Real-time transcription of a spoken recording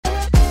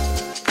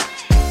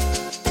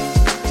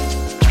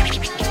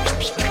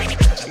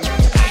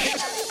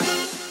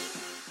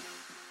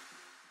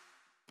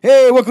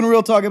Hey, welcome to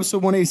Real Talk,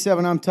 episode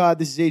 187. I'm Todd,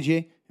 this is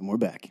AJ, and we're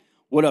back.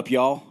 What up,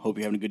 y'all? Hope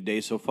you're having a good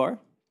day so far.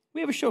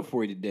 We have a show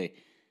for you today.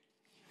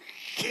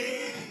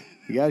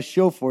 We got a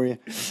show for you,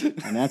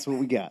 and that's what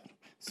we got.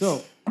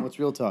 So, what's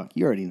Real Talk?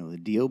 You already know the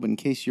deal, but in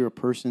case you're a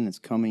person that's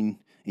coming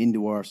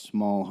into our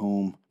small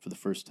home for the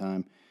first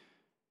time,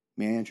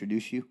 may I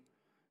introduce you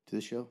to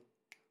the show?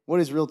 What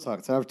is Real Talk?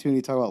 It's an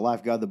opportunity to talk about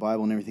life, God, the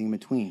Bible, and everything in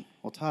between.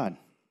 Well, Todd,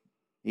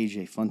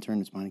 AJ, fun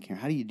turn, it's mine and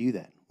Karen. How do you do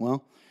that?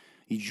 Well,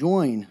 you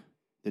join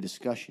the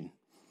discussion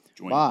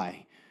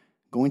by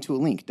going to a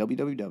link,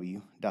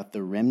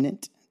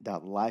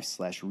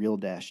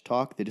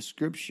 www.theremnant.life/real-talk. The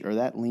description, or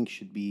that link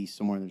should be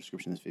somewhere in the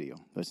description of this video.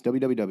 That's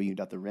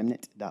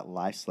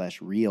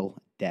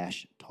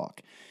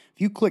www.theremnant.life/real-talk.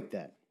 If you click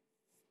that,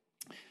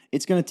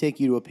 it's going to take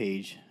you to a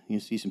page. You'll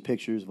see some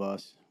pictures of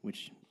us,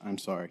 which I'm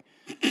sorry.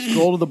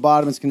 Scroll to the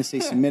bottom. It's going to say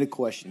submit a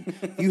question.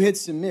 If you hit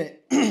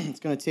submit,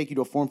 it's going to take you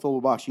to a form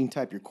fillable box. You can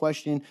type your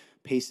question,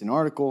 paste an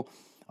article,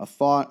 a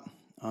thought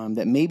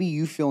that maybe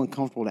you feel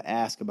uncomfortable to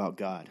ask about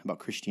God, about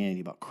Christianity,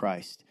 about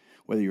Christ,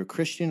 whether you're a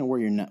Christian or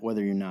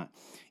whether you're not.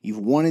 You've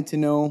wanted to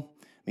know.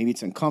 Maybe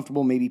it's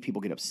uncomfortable. Maybe people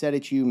get upset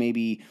at you.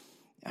 Maybe,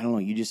 I don't know,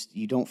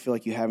 you don't feel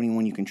like you have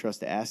anyone you can trust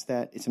to ask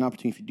that. It's an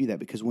opportunity for you to do that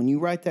because when you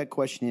write that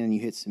question in and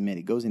you hit submit,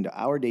 it goes into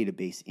our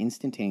database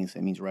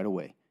instantaneously. That means right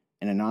away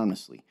and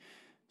anonymously.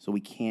 So we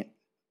can't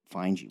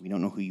find you. We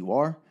don't know who you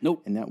are.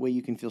 Nope. And that way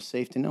you can feel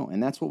safe to know.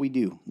 And that's what we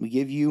do. We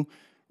give you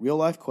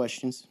real-life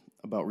questions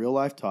about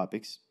real-life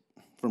topics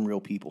from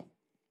real people.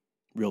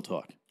 Real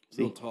talk.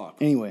 See? Real talk.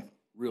 Anyway.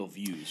 Real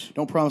views.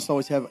 Don't promise to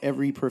always have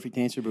every perfect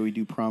answer, but we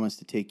do promise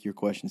to take your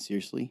questions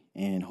seriously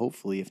and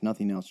hopefully, if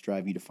nothing else,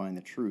 drive you to find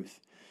the truth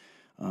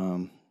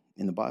in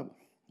the Bible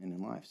and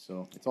in life.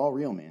 So it's all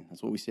real, man.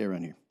 That's what we say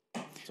around here.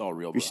 It's all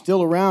real, If bro. you're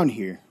still around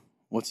here,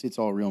 what's it's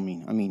all real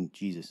mean? I mean,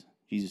 Jesus.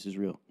 Jesus is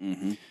real.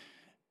 Mm-hmm.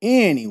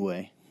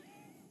 Anyway,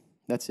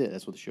 that's it.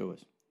 That's what the show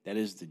is. That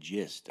is the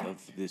gist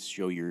of this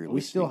show you're Are we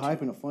still listening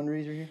hyping a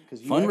fundraiser here?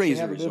 Because you Fundraiser actually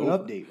have a is bit of an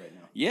over. update right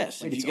now.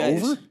 Yes. Wait, if it's you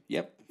guys, over?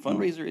 Yep.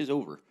 Fundraiser is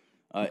over.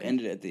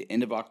 Ended at the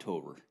end of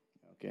October.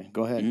 Okay,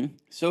 go ahead. Mm-hmm.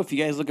 So if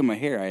you guys look at my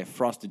hair, I have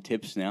frosted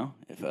tips now.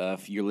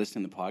 If you're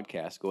listening to the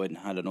podcast, go ahead and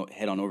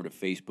head on over to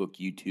Facebook,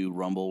 YouTube,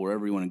 Rumble,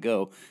 wherever you want to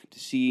go to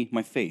see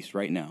my face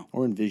right now.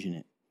 Or envision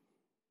it.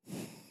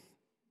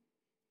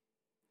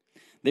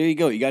 There you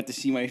go. You got to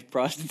see my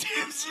frosted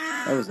tips.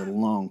 That was a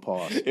long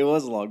pause. It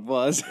was a long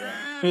pause.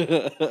 How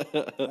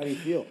do you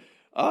feel?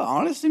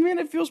 Honestly, man,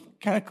 it feels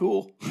kind of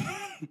cool.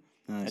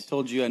 Nice. I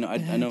told you, I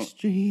know.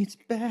 Streets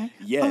back.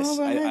 Yes, all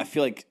right. I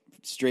feel like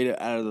straight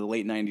out of the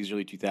late 90s,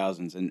 early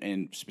 2000s,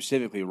 and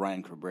specifically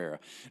Ryan Cabrera.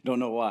 Don't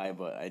know why,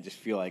 but I just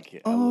feel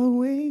like... all the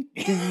way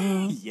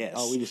down. Yes.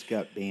 Oh, we just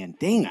got banned.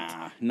 Dang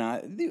it. Nah,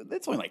 dude,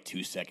 that's only like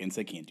 2 seconds.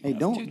 I can't do Hey,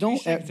 nothing. don't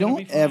seconds, it'll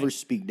be fine. ever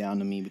speak down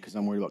to me because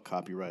I'm worried about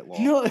copyright law.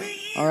 No, All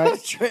right. I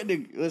was trying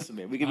to... Listen,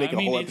 man, we can make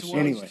a whole it's episode.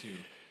 wise Anyway. to.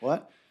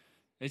 What?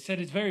 They said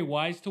it's very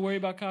wise to worry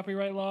about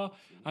copyright law.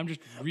 I'm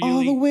just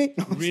All the way.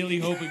 really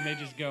hoping they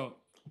just go,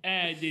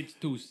 it's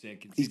 2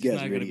 seconds. These It's guys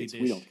not are gonna idiots.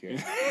 be We this. don't care.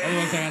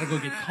 Otherwise, I gotta go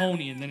get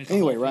Tony, and then it's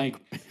Anyway, the whole Ryan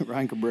thing.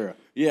 Ryan Cabrera.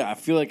 Yeah, I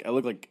feel like I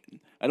look like...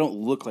 I don't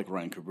look like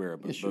Ryan Cabrera,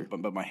 but, Yeah, sure.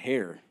 but my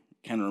hair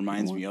kind of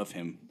reminds me of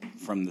him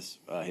from this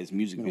his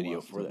music Been a video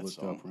while for since I that looked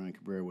song. up Ryan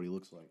Cabrera, what he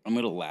looks like. I'm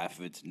going to laugh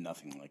if it's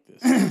nothing like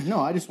this. No,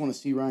 I just want to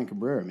see Ryan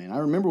Cabrera, man. I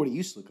remember what he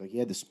used to look like. He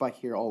had the spike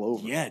hair all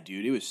over. Yeah,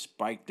 dude, it was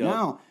spiked up.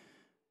 Now,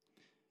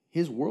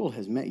 his world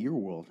has met your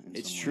world. In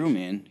It's some true, ways.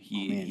 man. Oh,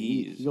 man,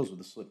 he is. goes with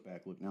the slick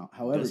back look now.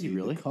 However, Does he dude,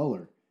 really? the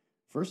color.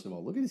 First of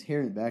all, look at his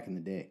hair back in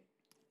the day.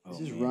 This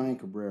Oh, is man. Ryan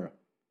Cabrera.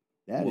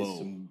 That is Whoa.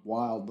 some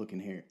wild looking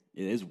hair.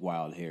 It is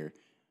wild hair.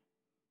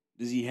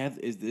 Does he have?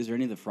 Is there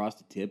any of the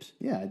frosted tips?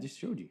 Yeah, I just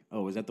showed you.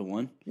 Oh, is that the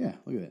one? Yeah,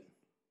 look at that.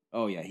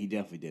 Oh yeah, he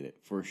definitely did it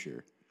for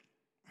sure.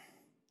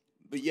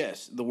 But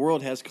yes, the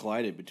world has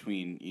collided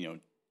between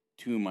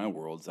two of my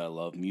worlds that I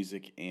love,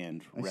 music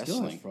and I still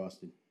wrestling. has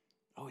frosted.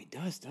 Oh, he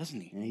does, doesn't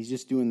he? And he's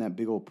just doing that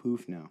big old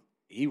poof now.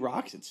 He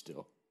rocks it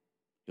still.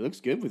 He looks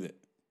good with it.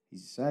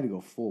 He's decided to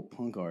go full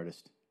punk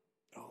artist.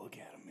 Oh, look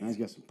at him, Now he's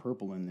man. got some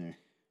purple in there.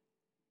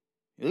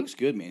 He looks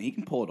good, man. He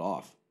can pull it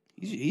off.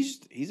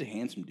 He's a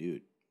handsome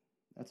dude.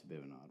 That's a bit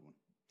of an odd one.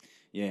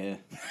 Yeah.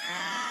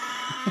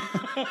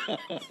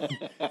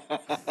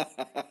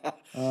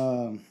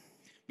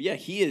 Yeah,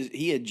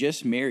 he had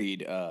just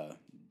married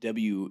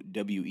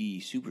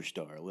WWE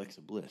superstar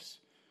Alexa Bliss.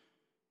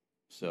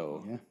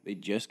 So Yeah. they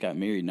just got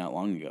married not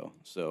long ago.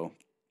 So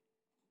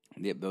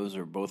yep, those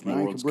are both my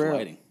Ryan worlds Cabrera.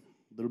 colliding.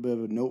 A little bit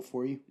of a note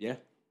for you. Yeah.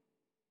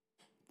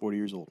 40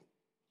 years old.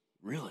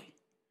 Really?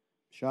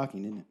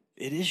 Shocking, isn't it?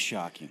 It is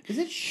shocking. Does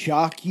it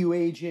shock you,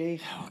 AJ,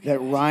 that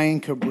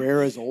Ryan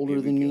Cabrera is older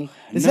Here we than go. me?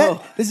 Does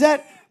No.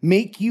 that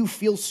make you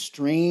feel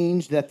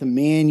strange that the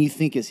man you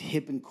think is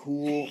hip and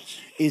cool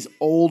is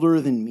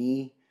older than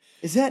me?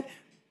 Does that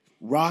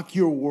rock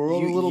your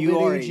world a little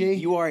bit, AJ?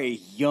 You are a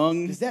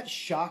young, Does that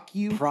shock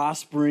you?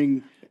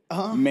 prospering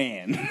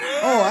man.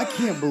 Oh, I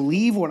can't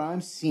believe what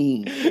I'm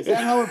seeing. Is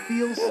that how it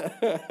feels?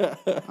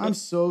 I'm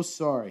so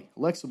sorry.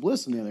 Alexa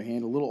Bliss, on the other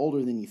hand, a little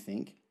older than you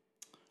think.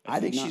 I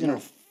think did not she's in her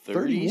know.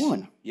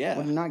 31. Yeah. I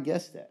would have not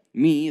guessed that.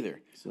 Me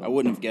either. I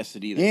wouldn't have guessed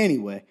it either.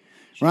 Anyway,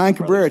 Ryan brother's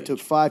Cabrera age. took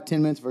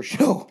 5-10 minutes of our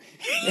show.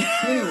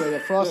 Anyway,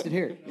 that frosted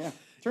hair. Yeah.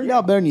 Turned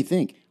out better than you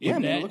think. Yeah,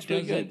 man, That it looks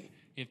pretty good. doesn't-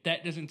 If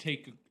that doesn't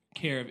take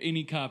care of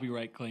any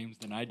copyright claims,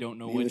 then I don't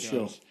know Name what of the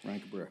show, does. Ryan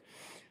Cabrera.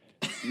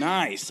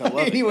 Nice. I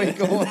love Anyway, it.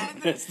 go on.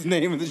 That's the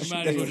name of the show.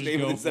 Might as well just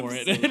go for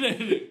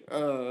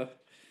it.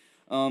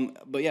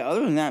 But yeah,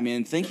 other than that,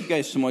 man, thank you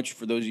guys so much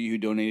for those of you who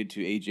donated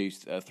to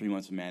AJ's 3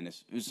 months of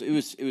madness. It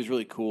was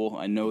really cool.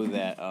 I know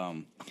that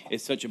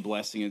it's such a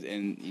blessing,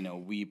 and you know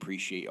we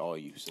appreciate all of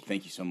you. So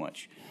thank you so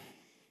much.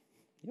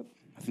 Yep,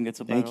 I think that's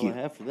about Thank all you. I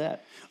have for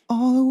that.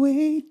 All the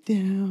way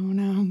down,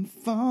 I'm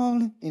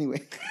falling.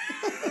 Anyway.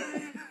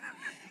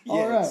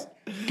 All right.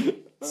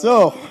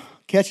 So,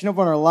 catching up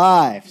on our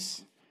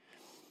lives.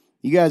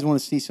 You guys want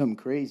to see something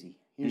crazy?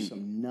 Here's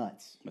some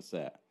nuts. What's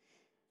that?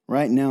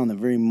 Right now, in the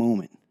very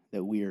moment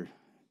that we are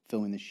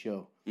filming this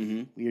show,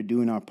 we are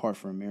doing our part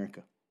for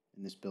America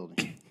in this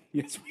building.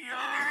 Yes, we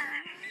are.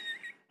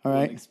 All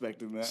right?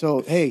 Expecting that.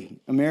 So, hey,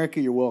 America,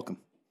 you're welcome.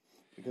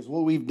 Because what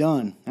we've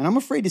done, and I'm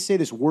afraid to say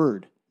this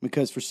word,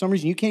 because for some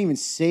reason you can't even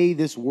say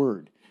this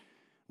word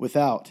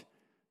without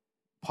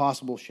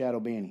possible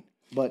shadow banning.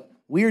 But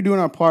we are doing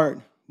our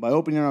part by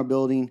opening our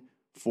building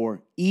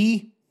for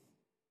election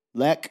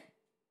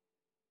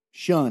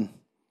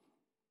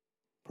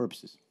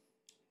purposes.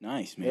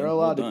 Nice, man. They're Well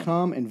allowed done. to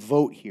come and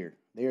vote here.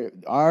 They're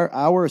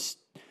our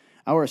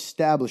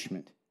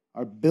establishment,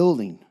 our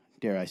building,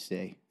 dare I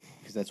say,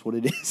 because that's what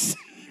it is,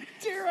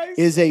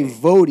 is a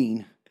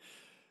voting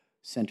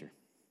center.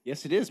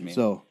 Yes, it is, man.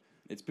 So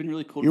it's been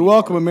really cool. to you're be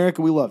welcome, part of.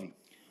 America. We love you.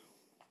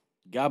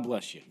 God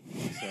bless you.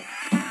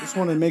 Just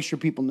wanted to make sure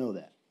people know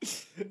that.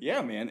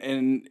 Yeah, man,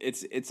 and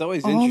it's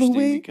always All the interesting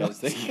way- because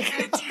they.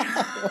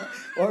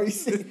 Or you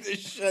say,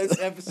 This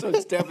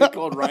episode's definitely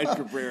called Ryan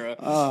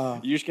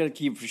Cabrera. You just got to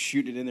keep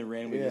shooting it in there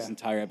randomly this Yeah.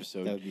 entire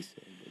episode. that would be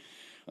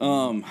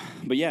so.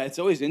 But yeah, it's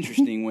always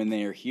interesting when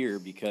they are here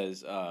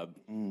because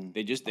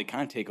they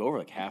kind of take over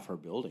like half our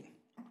building.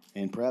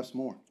 And perhaps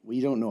more. We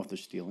don't know if they're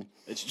stealing.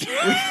 It's just,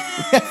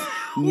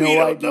 No we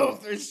don't idea. know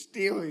if they're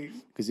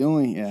stealing. Because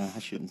I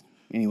shouldn't.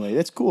 Anyway,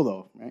 that's cool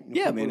though, right? You know,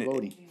 Yeah, people man, are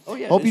voting. oh,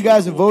 yeah, Hope it's you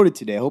guys really have cool. voted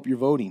today. I hope you're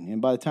voting.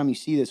 And by the time you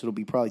see this, it'll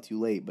be probably too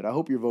late. But I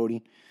hope you're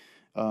voting.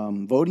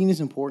 Voting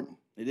is important.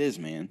 It is,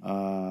 man.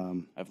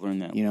 I've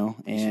learned that. You know,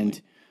 recently.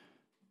 and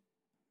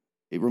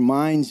it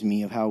reminds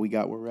me of how we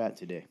got where we're at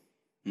today.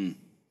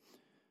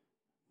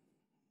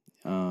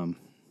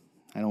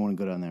 I don't want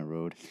to go down that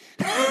road.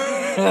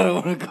 I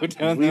don't want to go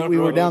down that We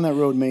were road. down that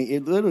road, man.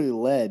 It literally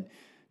led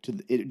to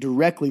it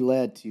directly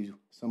led to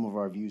some of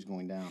our views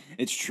going down.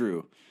 It's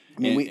true.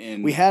 I mean,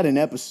 And- we had an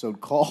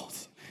episode called.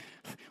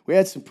 We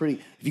had some pretty.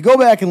 If you go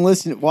back and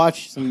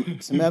watch some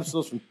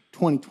episodes from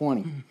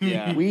 2020.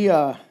 Yeah. we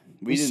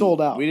didn't-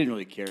 sold out. We didn't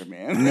really care,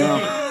 man.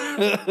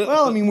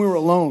 Well, I mean, we were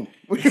alone.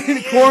 We were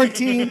in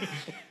quarantine.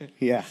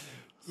 Yeah,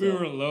 We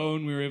were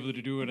alone. We were able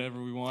to do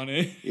whatever we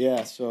wanted.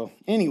 yeah. So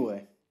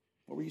anyway,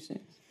 what were you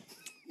saying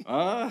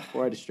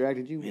before I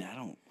distracted you? Man,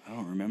 I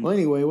don't remember. Well,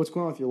 anyway, what's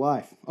going on with your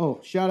life? Oh,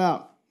 shout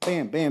out.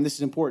 Bam, bam. This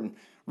is important.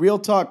 Real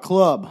Talk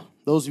Club.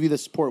 Those of you that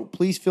support,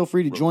 please feel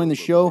free to join the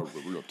show.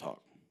 Real talk.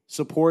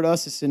 Support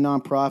us. It's a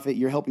nonprofit.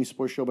 You're helping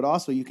support the show, but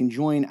also you can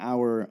join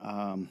our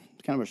kind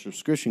of a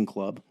subscription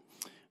club,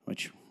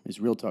 which is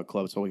Real Talk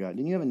Club. That's all we got.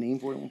 Didn't you have a name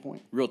for it at one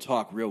point? Real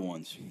talk, real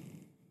ones.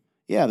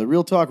 Yeah, the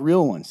Real Talk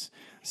Real Ones.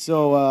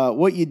 So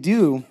what you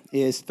do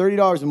is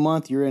 $30 a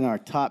month. You're in our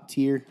top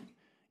tier.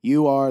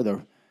 You are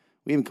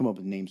we haven't come up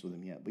with names with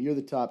them yet, but you're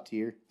the top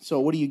tier. So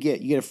what do you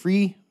get? You get a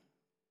free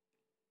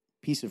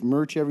piece of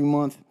merch every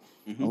month,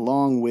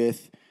 along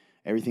with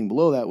everything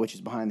below that, which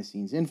is behind the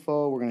scenes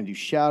info. We're going to do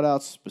shout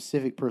outs,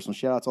 specific personal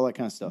shout outs, all that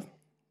kind of stuff.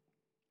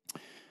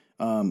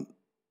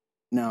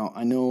 Now,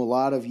 I know a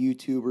lot of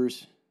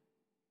YouTubers,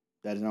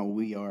 that is not what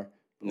we are.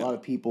 A lot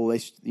of people,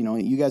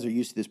 you guys are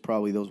used to this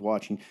probably, those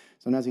watching.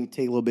 Sometimes it can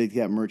take a little bit to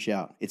get merch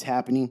out. It's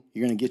happening.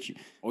 You're going to get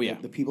Oh, yeah.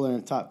 the people that are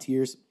in the top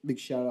tiers. Big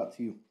shout out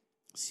to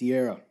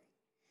Sierra,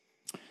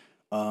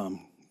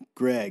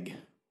 Greg.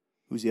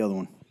 Who's the other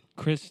one?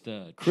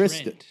 Krista.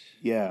 Trent.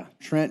 Yeah,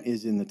 Trent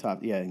is in the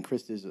top. Yeah, and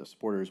Krista is a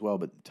supporter as well,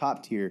 but the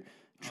top tier,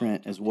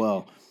 Trent as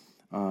well.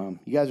 You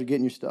guys are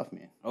getting your stuff,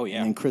 man. Oh, yeah.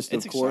 And then Krista,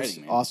 It's of course,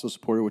 exciting, man. also a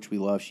supporter, which we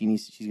love.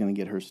 She's going to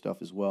get her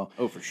stuff as well.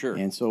 Oh, for sure.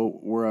 And so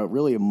we're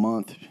really a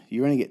month.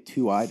 You're going to get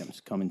 2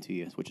 items coming to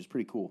you, which is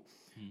pretty cool.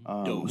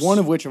 Dose. One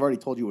of which I've already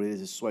told you what it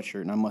is a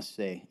sweatshirt, and I must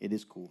say it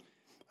is cool.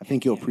 I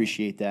think you'll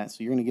appreciate that.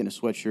 So you're going to get a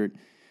sweatshirt.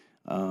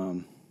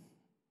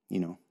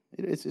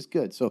 It's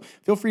good. So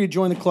feel free to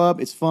join the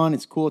club. It's fun.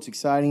 It's cool. It's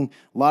exciting.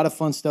 A lot of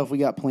fun stuff we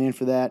got planned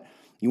for that.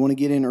 You want to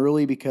get in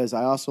early because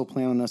I also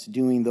plan on us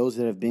doing those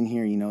that have been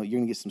here. You're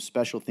going to get some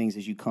special things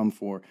as you come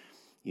for,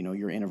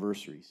 your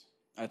anniversaries.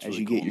 That's as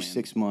really you cool, get your man.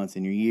 6 months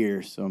and your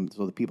year. So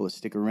the people that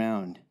stick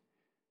around.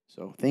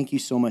 So thank you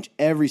so much,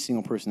 every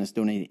single person that's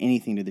donated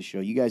anything to the show.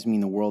 You guys mean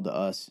the world to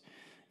us,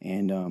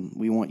 and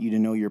we want you to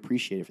know you're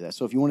appreciated for that.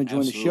 So if you want to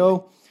join the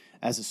show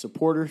as a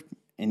supporter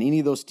in any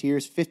of those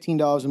tiers,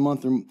 $15 a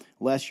month or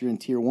less, you're in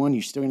tier 1.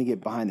 You're still going to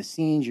get behind the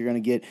scenes. You're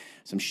going to get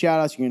some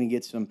shout-outs. You're going to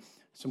get some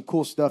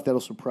cool stuff that'll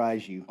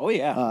surprise you. Oh,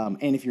 yeah.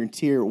 And if you're in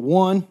tier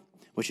 1,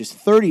 which is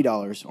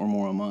 $30 or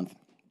more a month,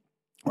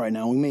 right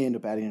now we may end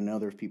up adding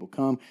another if people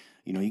come.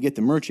 You know, you get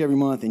the merch every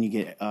month, and you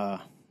get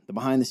the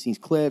behind-the-scenes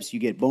clips. You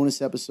get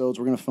bonus episodes.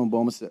 We're going to film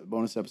bonus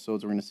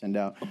episodes. We're going to send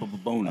out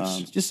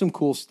bonus. just some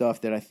cool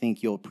stuff that I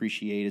think you'll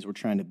appreciate as we're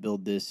trying to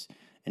build this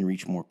and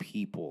reach more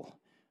people.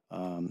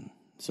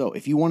 So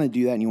if you want to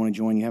do that and you want to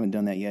join, you haven't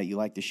done that yet, you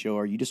like the show,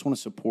 or you just want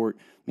to support,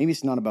 maybe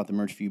it's not about the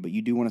merch for you, but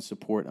you do want to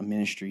support a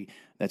ministry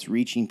that's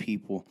reaching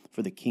people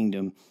for the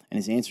kingdom and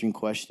is answering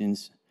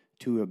questions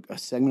to a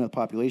segment of the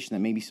population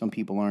that maybe some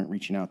people aren't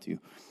reaching out to.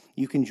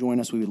 You can join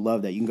us. We would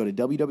love that. You can go to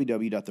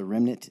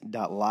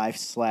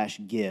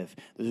www.theremnant.life/give.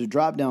 There's a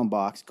drop-down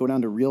box. Go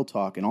down to Real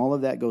Talk, and all of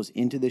that goes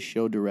into this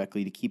show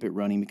directly to keep it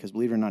running because,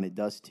 believe it or not, it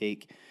does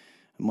take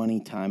money,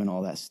 time, and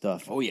all that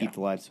stuff. Oh, yeah. Keep the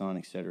lights on,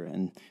 et cetera,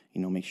 and,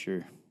 make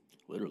sure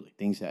Literally.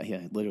 things out.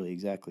 Yeah, literally,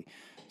 exactly.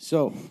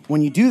 So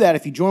when you do that,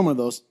 if you join one of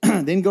those,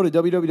 then go to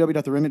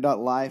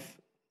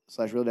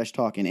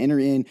www.theremnant.life/real-talk and enter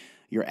in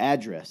your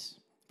address,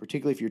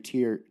 particularly if you're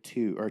tier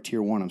 2 or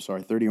tier 1,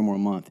 30 or more a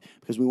month,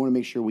 because we want to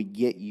make sure we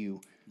get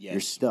you your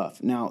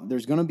stuff. Now,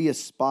 there's going to be a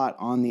spot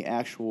on the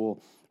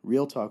actual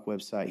Real Talk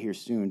website here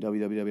soon,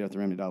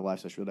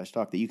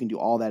 www.theremnant.life/real-talk, that you can do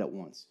all that at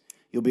once.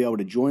 You'll be able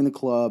to join the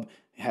club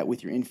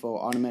with your info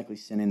automatically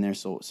sent in there.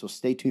 So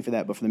stay tuned for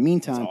that. But for the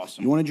meantime,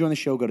 awesome. you want to join the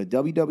show, go to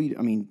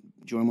join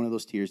one of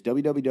those tiers,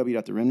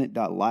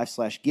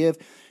 www.theremnant.life/give.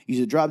 Use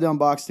the drop-down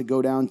box to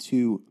go down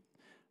to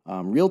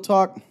Real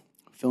Talk,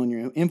 fill in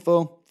your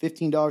info,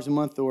 $15 a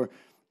month or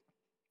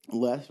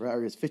less, right?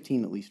 Or it's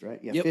 15 at least, right?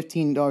 Yeah, Yep.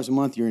 $15 a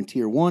month, you're in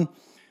tier 1.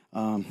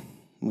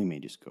 We may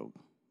just go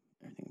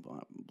everything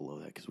below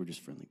that because we're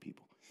just friendly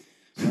people.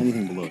 So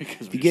anything below it.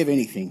 If you give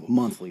anything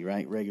monthly,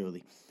 right,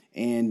 regularly,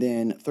 and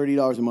then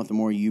 $30 a month or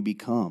more, you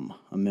become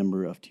a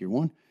member of Tier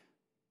 1.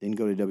 Then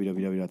go to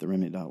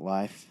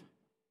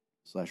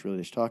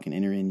www.theremnant.life/real-talk and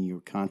enter in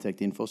your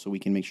contact info so we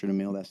can make sure to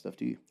mail that stuff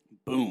to you.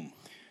 Boom.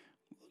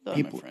 Well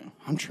done, my friend.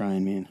 I'm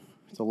trying, man.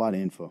 It's a lot of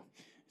info.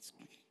 It's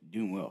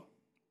doing well.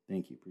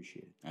 Thank you.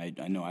 Appreciate it.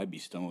 I know I'd be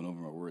stumbling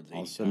over my words.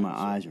 All of a sudden, my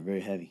eyes are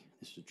very heavy.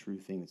 This is a true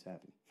thing that's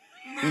happening.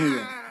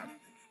 Anyway,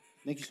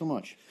 thank you so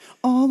much.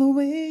 All the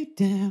way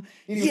down.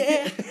 Anyway.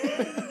 Yeah.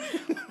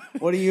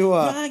 What do you...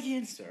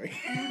 Sorry.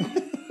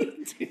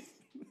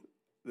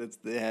 That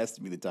has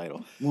to be the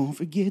title. Won't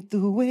forget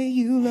the way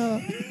you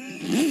love.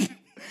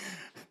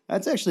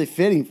 That's actually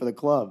fitting for the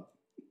club.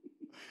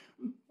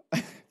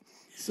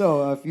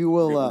 So, if you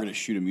will... We're going to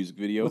shoot a music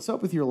video. What's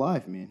up with your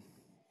life, man?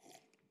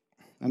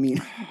 I mean,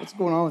 what's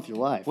going on with your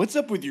life? What's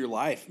up with your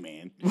life,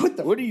 man? What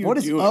are you doing? What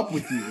is up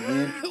with you,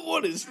 man?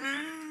 What is...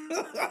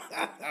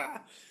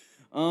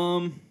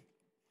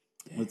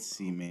 Let's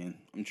see, man.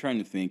 I'm trying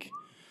to think.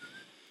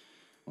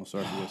 Oh,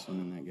 sorry for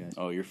listening to that, guys.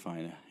 Oh, you're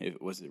fine.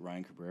 Was it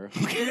Ryan Cabrera?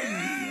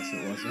 Yes,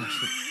 it was,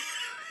 actually.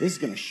 This is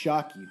going to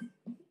shock you.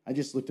 I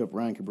just looked up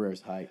Ryan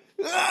Cabrera's height.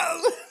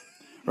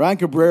 Ryan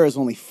Cabrera is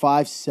only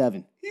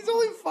 5'7". He's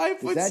only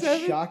 5'7". Does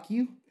that shock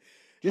you?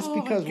 Just Oh,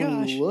 my because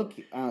when you gosh. look,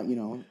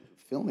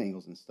 film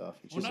angles and stuff.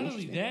 It's Well, just not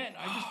only interesting. that,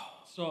 I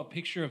just saw a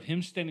picture of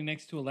him standing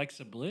next to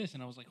Alexa Bliss,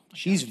 and I was like, oh my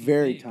She's God, he's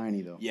very big.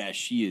 tiny, though. Yeah,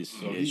 she is.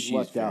 Yeah, he's she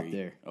lucked is out very-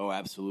 there. Oh,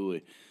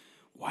 absolutely.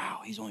 Wow,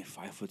 he's only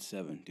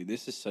 5'7". Dude,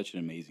 this is such an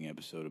amazing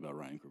episode about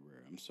Ryan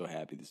Cabrera. I'm so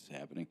happy this is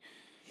happening.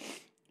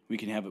 We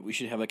should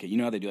have like a,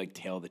 how they do like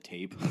tail of the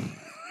tape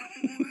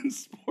in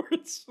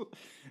sports.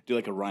 Do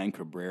like a Ryan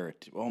Cabrera.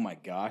 Oh my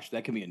gosh,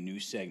 that could be a new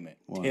segment.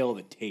 What? Tail of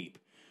the tape,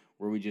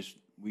 where we just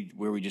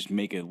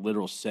make a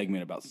literal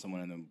segment about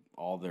someone and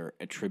all their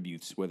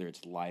attributes, whether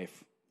it's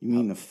life. You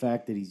mean the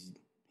fact that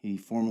he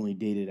formerly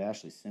dated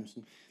Ashley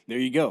Simpson? There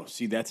you go.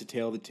 See, that's a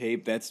tail of the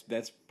tape. That's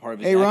part of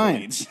his Hey,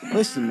 Ryan, accolades.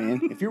 listen,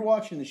 man. If you're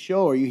watching the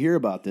show or you hear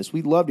about this,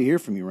 we'd love to hear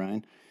from you,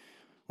 Ryan.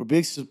 We're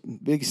big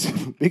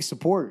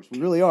supporters. We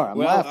really are. I'm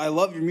Well, laughing. I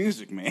love your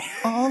music, man.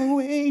 All the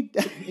way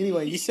down.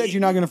 Anyway, you said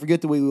you're not going to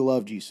forget the way we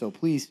loved you, so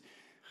please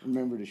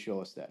remember to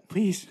show us that.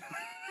 Please.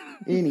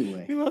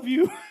 Anyway. We love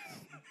you.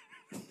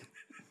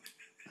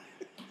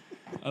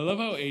 I love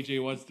how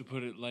AJ wants to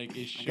put it like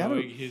is gotta-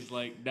 showing his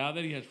like now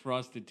that he has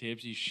frosted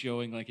tips, he's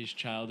showing like his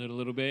childhood a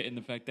little bit, and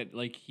the fact that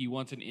like he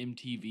wants an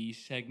MTV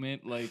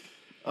segment like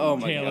Oh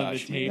my tail of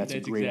gosh, the man, tape. that's a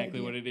That's great exactly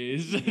idea. what it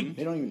is.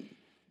 They don't even...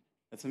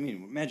 That's what I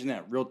mean. Imagine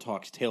that. Real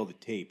Talk's tail of the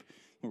tape.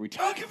 What we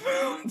talking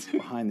about?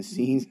 behind the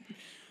scenes.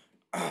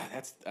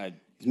 That's.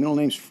 His middle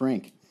name's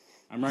Frank.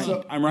 I'm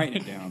writing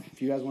it down.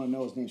 If you guys want to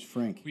know, his name's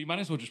Frank. We might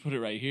as well just put it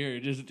right here.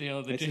 Just a tail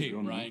of the That's his tape.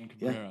 real name. Ryan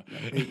Yeah.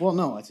 Cabrera. Well,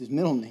 no, that's his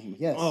middle name.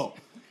 Yes. Oh.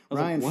 I was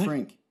Ryan like, what?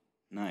 Frank.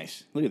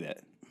 Nice. Look at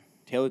that.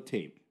 Tail of the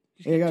tape.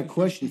 Hey, I got a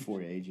question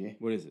for you, AJ.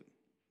 What is it?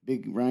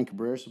 Big Ryan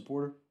Cabrera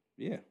supporter.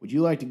 Yeah. Would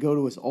you like to go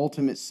to his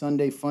ultimate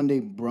Sunday Fun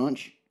Day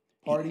brunch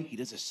party? He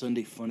does a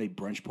Sunday Fun Day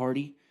brunch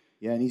party.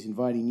 Yeah, and he's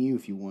inviting you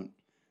if you want.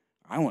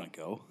 I want to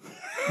go.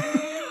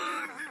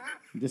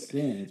 I'm just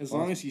saying. It's As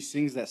long as he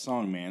sings that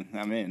song, man,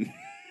 I'm in.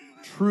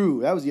 True.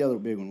 That was the other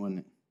big one, wasn't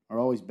it? Are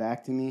always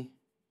back to me.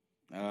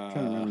 I'm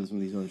trying to remember some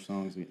of these other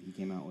songs that he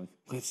came out with.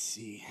 Let's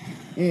see.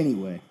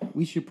 Anyway,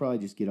 we should probably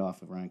just get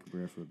off of Ryan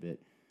Cabrera for a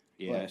bit.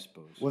 Yeah, But I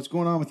suppose. What's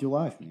going on with your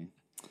life, man?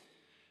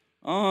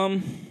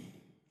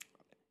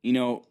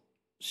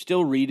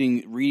 Still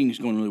reading. Reading is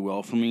going really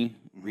well for me.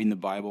 Reading the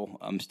Bible.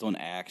 I'm still in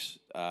Acts.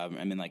 I'm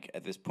in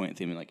at this point, I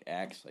think I'm in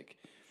Acts,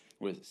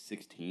 what is it,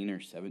 16 or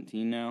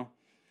 17 now?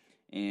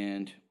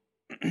 And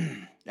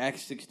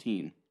Acts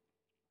 16.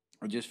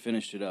 I just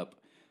finished it up.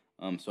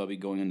 So I'll be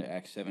going into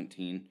Acts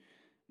 17.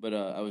 But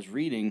I was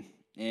reading,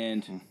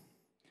 and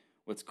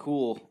what's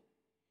cool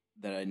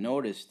that I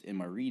noticed in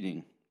my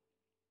reading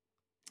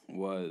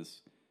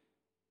was,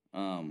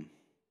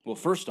 well,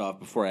 first off,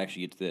 before I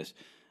actually get to this,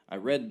 I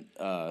read,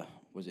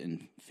 was it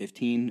in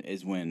 15,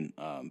 is when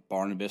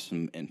Barnabas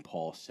and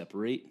Paul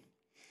separate,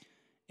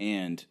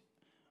 and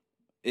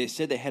it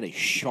said they had a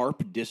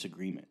sharp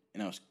disagreement,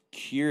 and I was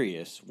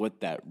curious what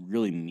that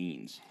really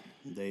means.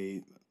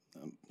 They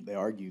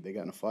argued. They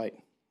got in a fight.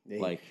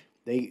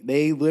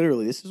 They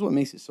literally. This is what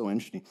makes it so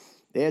interesting.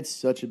 They had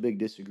such a big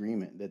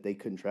disagreement that they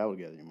couldn't travel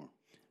together anymore.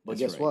 But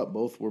guess what?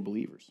 Both were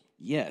believers.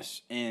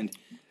 Yes, and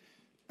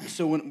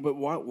so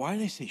why do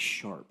they say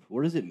sharp?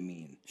 What does it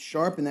mean?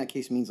 Sharp in that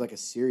case means like a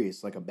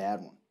serious, like a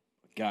bad one.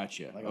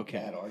 Gotcha. Like okay.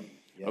 A bad argument.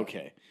 Yeah.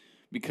 Okay.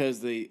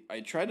 Because I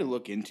tried to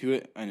look into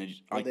it, and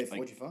what'd you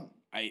find?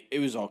 It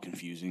was all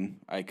confusing.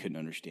 I couldn't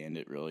understand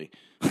it really.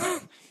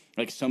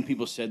 Some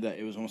people said that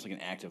it was almost like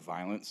an act of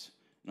violence,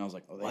 and I was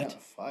like, "Oh, they what? had a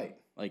fight?"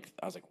 I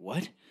was like,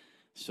 "What?"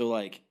 So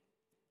I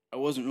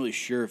wasn't really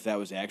sure if that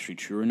was actually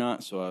true or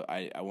not. So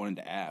I wanted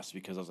to ask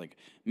because I was like,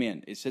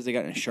 "Man, it says they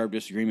got in a sharp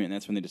disagreement, and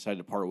that's when they decided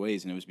to part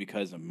ways, and it was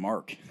because of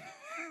Mark."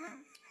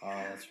 Oh,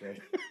 that's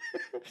right.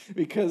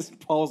 Because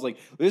Paul's like,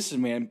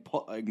 listen, man,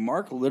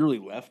 Mark literally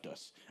left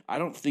us. I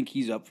don't think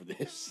he's up for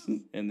this.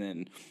 And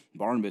then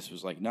Barnabas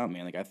was like, no,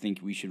 man, I think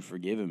we should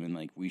forgive him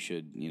and we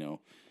should,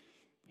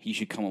 he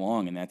should come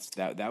along. And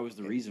that was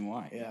the reason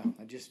why. Yeah,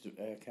 I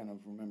kind of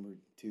remembered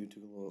too.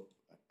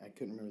 I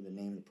couldn't remember the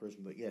name of the person,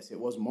 but yes, it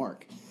was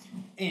Mark.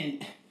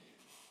 And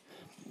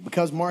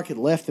because Mark had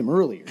left him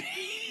earlier,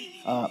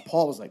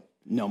 Paul was like,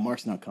 no,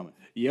 Mark's not coming.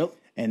 Yep.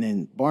 And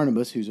then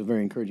Barnabas, who's a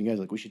very encouraging guy, is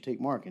like, we should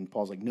take Mark. And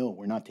Paul's like, no,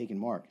 we're not taking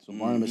Mark. So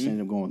Barnabas ended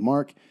up going with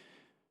Mark.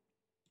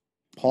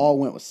 Paul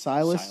went with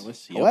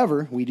Silas. Yep.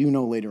 However, we do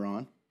know later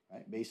on,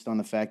 right, based on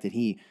the fact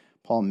that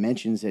Paul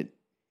mentions that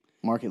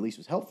Mark at least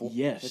was helpful.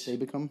 Yes.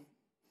 That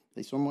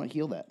they somewhat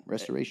heal that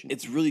restoration.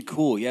 It's really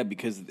cool, yeah,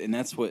 and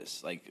that's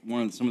what's some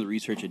of the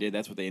research I did.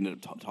 That's what they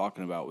ended up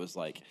talking about was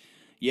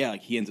he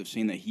ends up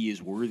saying that he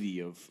is worthy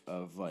of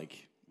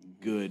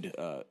good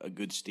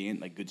good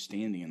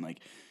standing, and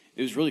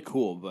it was really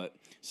cool. But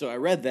so I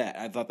read that.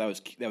 I thought that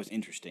was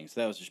interesting.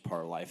 So that was just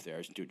part of life there. I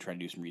was trying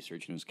to do some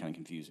research, and it was kind of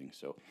confusing.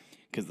 So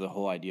because the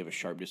whole idea of a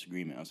sharp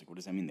disagreement, I was like, what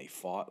does that mean? They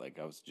fought? It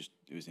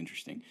was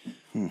interesting.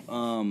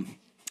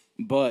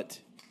 But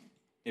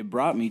it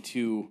brought me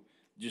to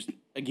just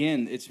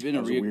again. It's been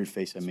a weird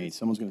face I made.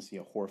 Someone's going to see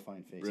a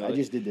horrifying face. Really? I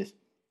just did this.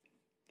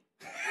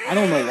 I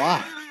don't know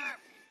why.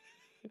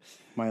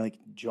 My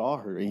jaw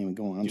hurt even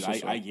going. I'm dude, so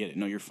sorry. I get it.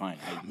 No, you're fine.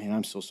 Man,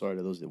 I'm so sorry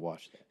to those that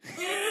watched that.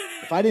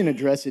 If I didn't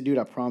address it, dude,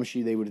 I promise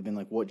you they would have been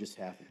like, what just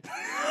happened?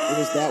 It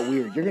was that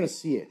weird. You're going to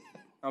see it.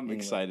 I'm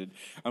excited.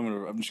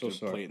 I'm just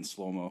gonna play it in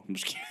slow mo. I'm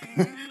just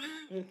kidding.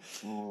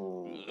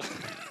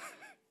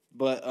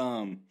 But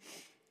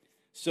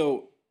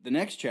so the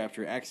next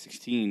chapter, Acts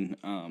 16,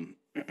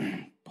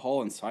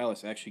 Paul and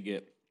Silas actually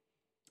get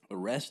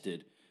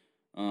arrested,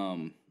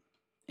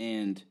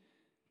 and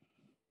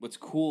what's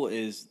cool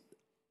is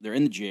they're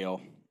in the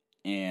jail,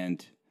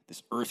 and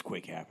this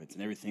earthquake happens,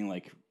 and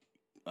everything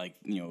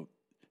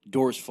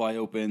doors fly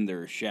open,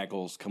 their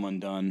shackles come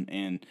undone,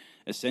 and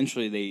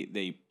essentially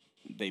they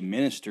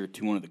minister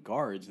to one of the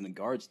guards, and the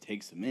guards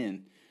takes them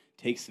in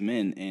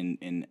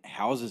and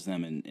houses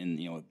them, and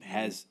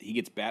he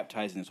gets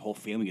baptized, and his whole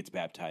family gets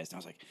baptized. And I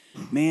was like,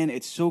 man,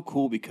 it's so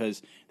cool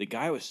because the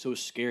guy was so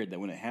scared that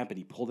when it happened,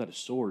 he pulled out a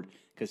sword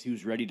because he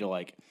was ready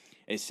to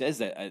it says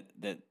that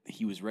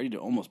he was ready to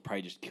almost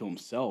probably just kill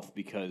himself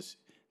because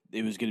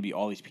it was going to be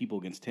all these people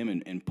against him,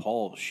 and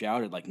Paul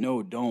shouted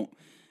no, don't,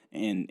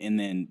 and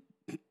then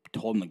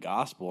told him the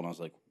gospel, and I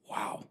was like,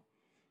 wow,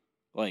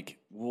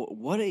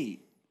 what a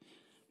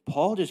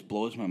Paul just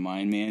blows my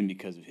mind, man,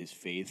 because of his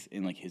faith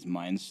and his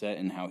mindset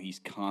and how he's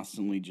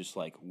constantly just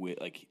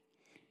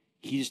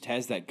he just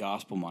has that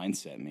gospel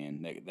mindset,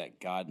 man, that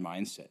God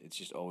mindset. It's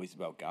just always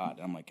about God.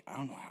 And I'm like, I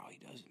don't know how he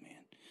does it,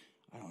 man.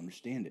 I don't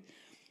understand it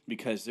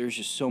because there's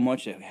just so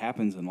much that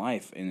happens in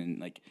life,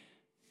 and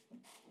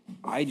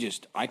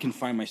I can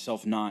find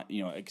myself not,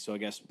 so I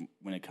guess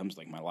when it comes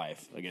to my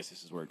life, I guess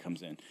this is where it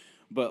comes in.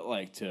 But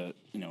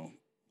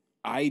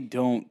I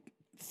don't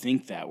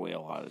think that way a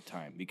lot of the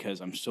time because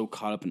I'm so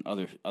caught up in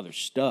other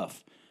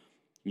stuff,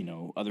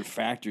 other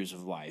factors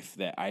of life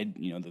that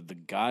the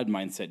God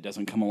mindset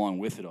doesn't come along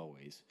with it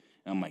always.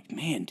 And I'm like,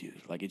 man,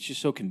 dude, it's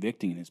just so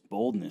convicting, and it's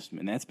boldness,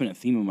 and that's been a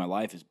theme of my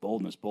life is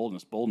boldness.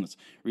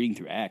 Reading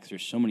through Acts,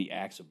 there's so many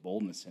acts of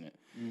boldness in it,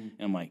 and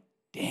I'm like,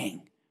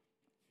 dang,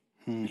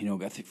 You know,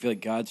 feel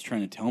like God's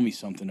trying to tell me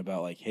something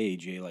about like, hey,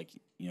 Jay, like,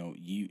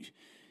 you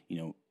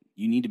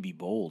need to be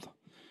bold.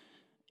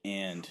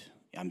 And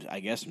I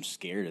guess I'm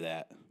scared of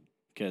that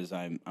because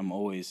I'm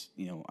always,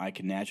 I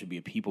can naturally be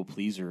a people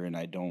pleaser, and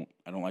I don't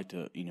like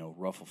to,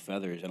 ruffle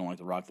feathers. I don't like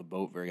to rock the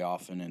boat very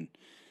often. And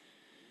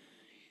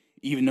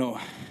even though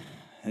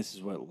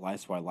that's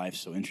why life's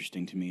so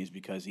interesting to me, is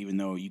because even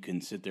though you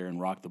can sit there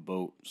and rock the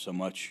boat so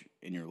much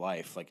in your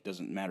life, like it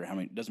doesn't matter how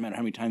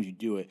many times you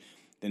do it,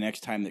 the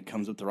next time that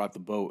comes up to rock the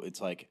boat, it's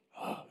like,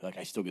 like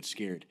I still get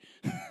scared.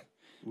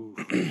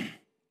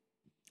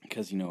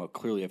 Because,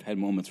 clearly I've had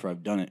moments where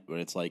I've done it, but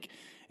it's like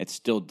it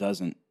still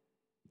doesn't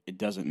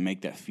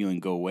make that feeling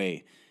go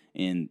away.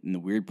 And the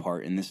weird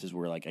part, and this is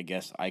where like I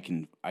guess I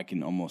can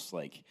almost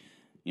like,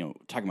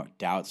 talking about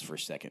doubts for a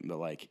second, but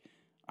like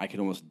I can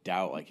almost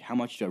doubt like how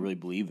much do I really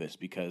believe this,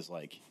 because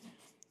like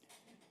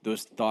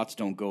those thoughts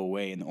don't go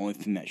away, and the only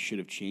thing that should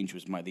have changed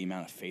was the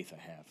amount of faith I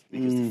have,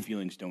 because the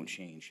feelings don't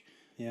change.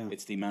 Yeah.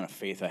 It's the amount of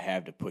faith I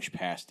have to push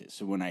past it.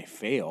 So when I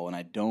fail and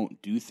I don't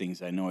do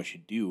things I know I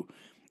should do,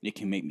 it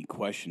can make me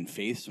question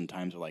faith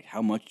sometimes, of like,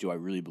 how much do I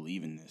really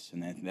believe in this?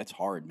 And that's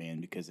hard,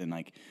 man, because then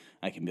like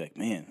I can be like,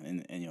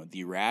 man, and the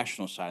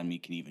irrational side of me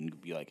can even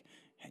be like,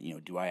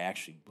 do I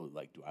actually do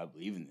I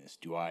believe in this?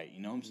 Do I,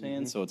 what I'm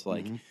saying? So it's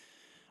like,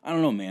 I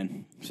don't know,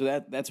 man.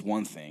 So that's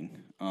one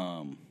thing.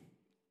 I'm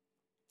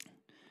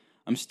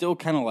still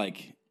kind of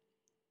like,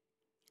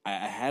 I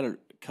had a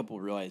couple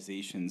of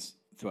realizations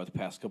throughout the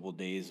past couple of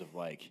days of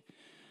like,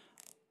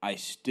 I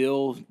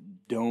still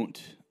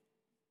don't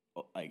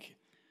like.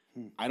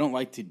 I don't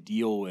like to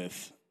deal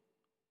with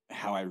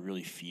how I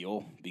really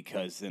feel,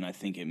 because then I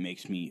think it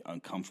makes me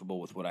uncomfortable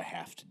with what I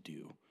have to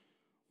do.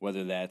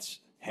 Whether that's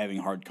having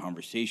hard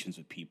conversations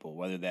with people,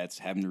 whether that's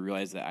having to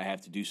realize that I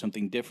have to do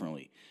something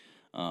differently.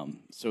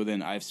 So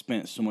then I've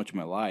spent so much of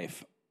my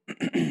life,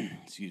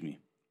 excuse me,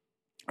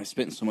 I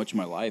spent so much of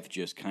my life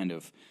just kind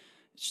of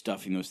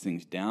stuffing those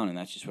things down, and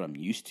that's just what I'm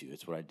used to.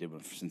 It's what I did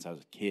since I was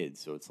a kid.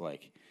 So it's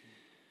like,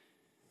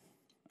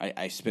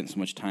 I spent so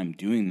much time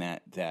doing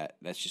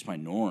that's just my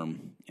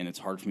norm, and it's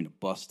hard for me to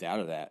bust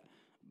out of that.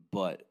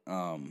 But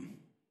I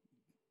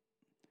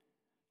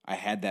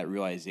had that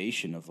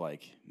realization of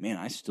like, man,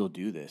 I still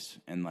do this,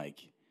 and like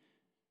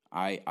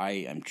I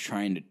am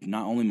trying to,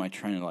 not only am I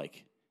trying to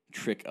like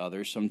trick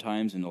others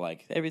sometimes into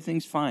like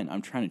everything's fine,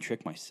 I'm trying to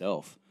trick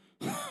myself.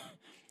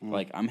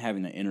 Like I'm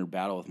having an inner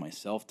battle with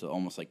myself to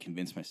almost like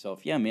convince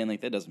myself, yeah, man,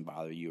 like that doesn't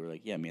bother you, or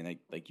like, yeah, man,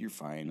 like you're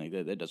fine, like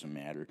that doesn't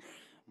matter.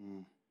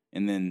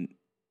 And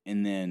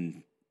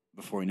then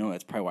before we know it,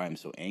 that's probably why I'm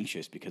so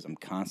anxious, because I'm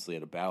constantly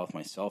at a battle with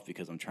myself,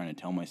 because I'm trying to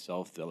tell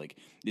myself that like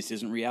this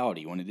isn't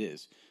reality when it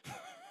is.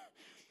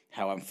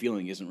 How I'm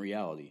feeling isn't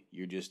reality.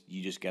 You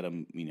just gotta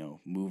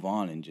move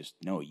on and just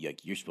know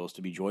you're supposed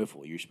to be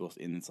joyful. You're supposed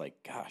to, and it's like,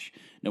 gosh,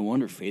 no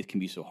wonder faith can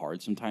be so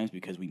hard sometimes,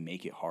 because we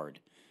make it hard.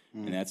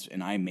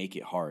 And I make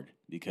it hard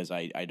because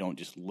I don't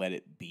just let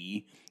it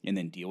be and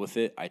then deal with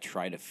it. I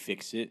try to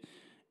fix it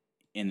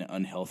in an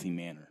unhealthy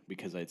manner,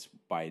 because it's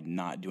by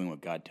not doing what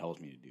God tells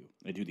me to do.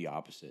 I do the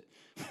opposite.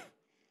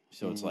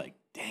 So it's like,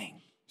 dang.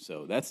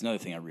 So that's another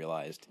thing I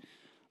realized.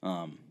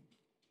 The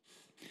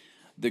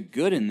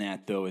good in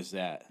that, though, is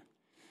that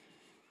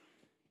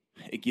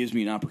it gives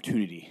me an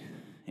opportunity.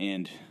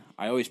 And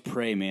I always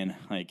pray, man,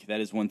 like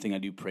that is one thing I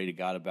do pray to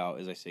God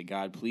about, is I say,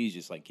 God, please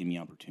just like give me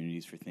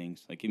opportunities for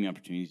things. Like give me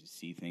opportunities to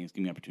see things,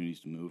 give me opportunities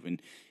to move.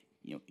 And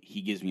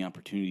he gives me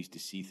opportunities to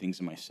see things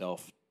in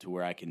myself to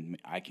where I can,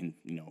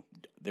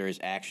 there is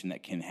action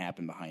that can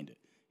happen behind it.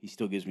 He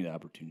still gives me the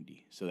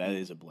opportunity. So that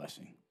is a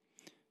blessing.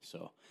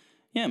 So,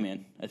 yeah,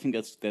 man, I think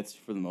that's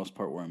for the most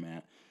part where I'm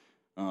at.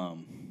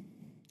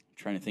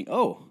 Trying to think,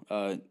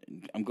 I'm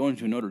going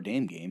to a Notre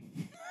Dame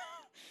game.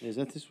 Is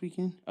that this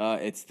weekend?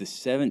 It's the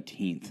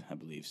 17th, I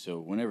believe. So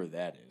whenever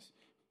that is.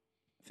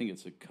 I think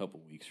it's a couple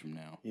weeks from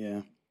now.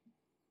 Yeah.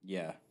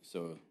 Yeah,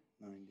 so...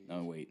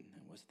 No, wait.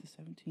 Was it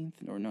the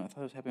 17th? Or no, I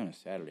thought it was happening on a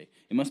Saturday.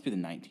 It must be the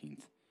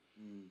 19th.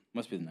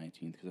 Must be the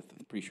 19th, because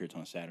I'm pretty sure it's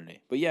on a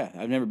Saturday. But yeah,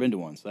 I've never been to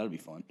one, so that'll be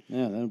fun.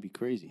 Yeah, that'll be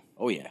crazy.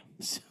 Oh, yeah.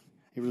 It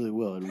really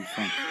will. It'll be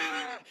fun.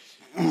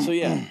 So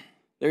yeah,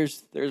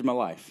 there's my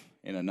life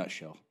in a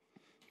nutshell.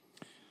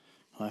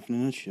 Life in a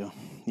nutshell.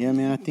 Yeah,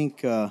 man, I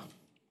think the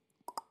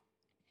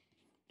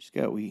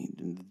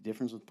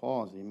difference with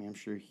Paul is, I'm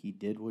sure he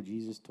did what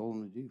Jesus told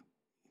him to do.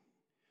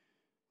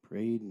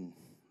 Prayed and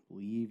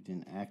believed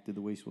and acted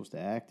the way he's supposed to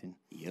act. And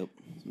yep.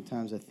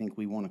 Sometimes I think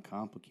we want to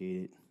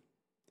complicate it.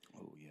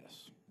 Oh,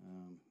 yes.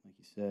 Like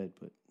you said,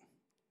 but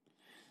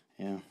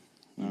yeah,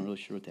 I'm not really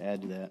sure what to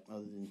add to that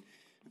other than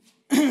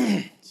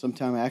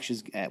sometimes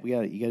actions. You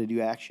got to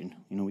do action.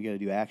 We got to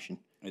do action.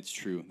 It's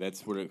true.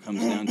 That's what it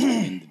comes down to.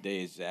 In the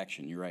day is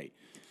action. You're right.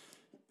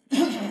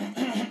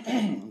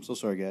 I'm so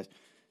sorry, guys.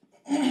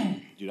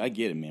 Dude, I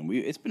get it, man.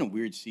 It's been a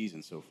weird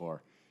season so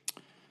far.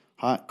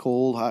 Hot,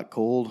 cold,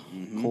 cold,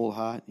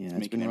 hot. Yeah, it's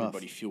making been rough.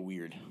 Everybody feel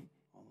weird.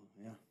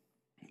 Yeah.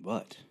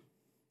 But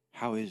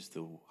how is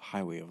the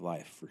highway of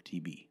life for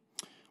TB?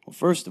 Well,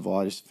 first of all,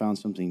 I just found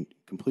something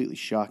completely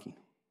shocking.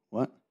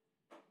 What?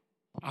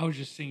 I was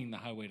just singing the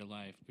Highway to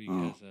Life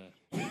because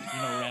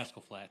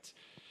Rascal Flatts.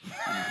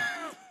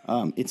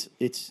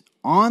 It's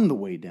on the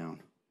way down,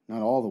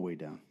 not all the way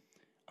down.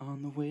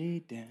 On the way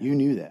down. You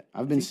knew that.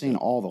 I've been singing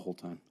all the whole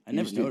time. I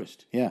never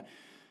noticed. Yeah.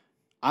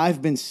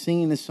 I've been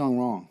singing this song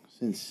wrong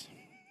since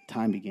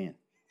time began.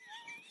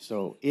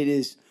 So it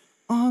is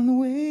on the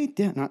way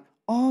down, not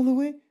all the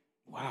way.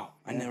 Wow.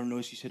 I never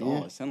noticed you said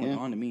all. It sounded like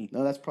on to me.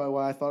 No, that's probably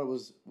why I thought it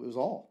was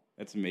all.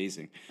 That's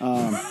amazing.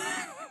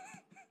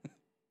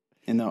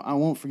 And I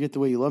won't forget the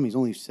way you love me is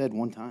only said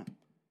one time.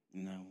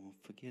 And I won't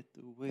forget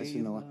the way That's in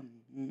you the love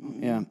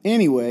me. Yeah.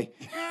 Anyway,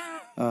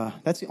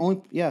 that's the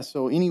only. Yeah.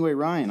 So anyway,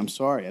 Ryan, I'm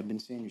sorry. I've been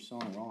saying your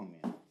song wrong,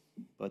 man.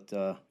 But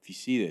If you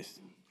see this,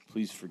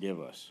 please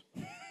forgive us.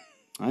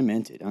 I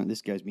meant it.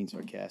 This guy's being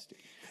sarcastic.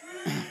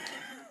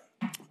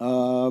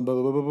 Well,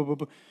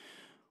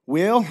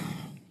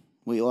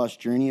 weight loss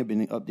journey. I've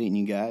been updating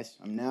you guys.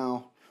 I'm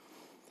now,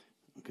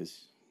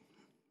 because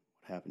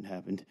what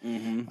happened.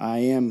 Mm-hmm. I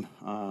am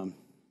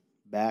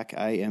back.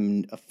 I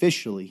am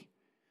officially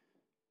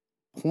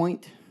I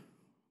think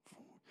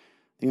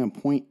I'm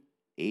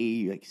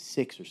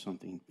 0.6 or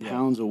something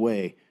pounds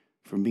away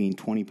from being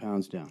 20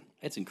 pounds down.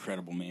 That's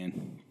incredible,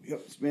 man.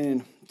 Yep, it's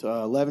been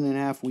 11 and a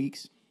half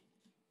weeks.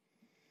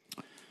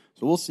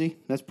 So we'll see.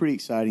 That's pretty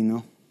exciting,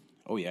 though.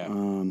 Oh, yeah.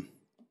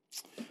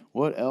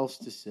 What else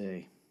to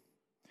say?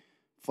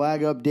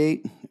 Flag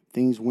update.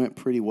 Things went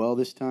pretty well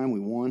this time. We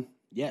won.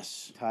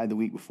 Yes. Tied the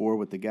week before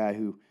with the guy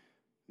who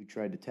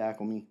tried to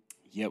tackle me.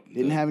 Yep.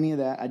 Didn't have any of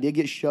that. I did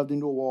get shoved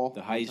into a wall.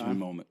 The Heisman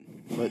moment.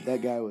 But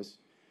that guy was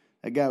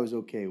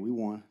okay. We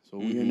won. So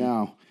we are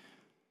now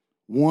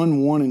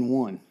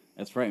 1-1-1.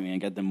 That's right, man.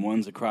 Got them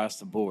ones across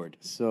the board.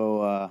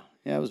 So,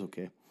 yeah, it was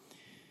okay.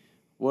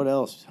 What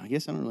else? I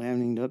guess I don't really have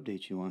anything to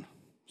update you on.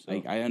 So.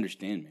 I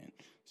understand, man.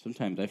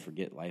 Sometimes I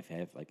forget what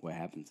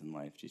happens in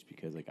life just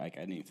because I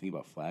didn't even think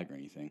about flag or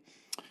anything.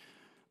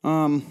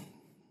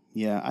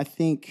 Yeah, I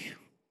think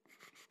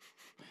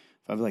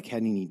if I've had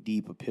any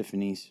deep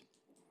epiphanies,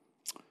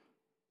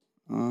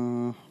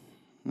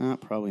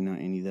 probably not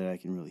any that I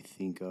can really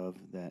think of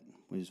that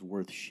was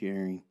worth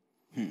sharing.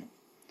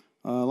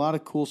 A lot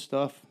of cool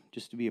stuff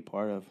just to be a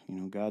part of.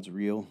 God's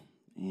real,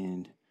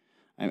 and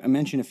I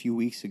mentioned a few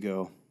weeks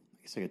ago.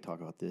 I guess I could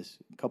talk about this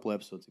a couple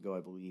episodes ago, I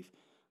believe,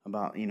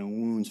 about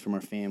wounds from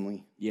our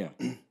family. Yeah,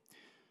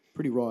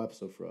 pretty raw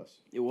episode for us.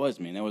 It was,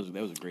 man. That was a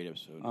great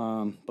episode.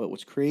 But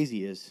what's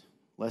crazy is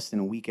less than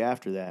a week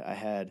after that, I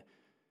had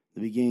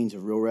the beginnings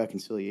of real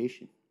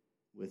reconciliation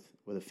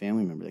with a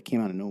family member that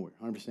came out of nowhere.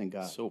 100%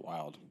 God. So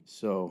wild.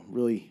 So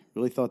really,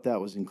 really thought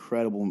that was an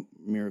incredible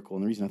miracle.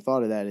 And the reason I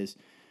thought of that is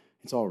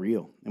it's all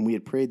real. And we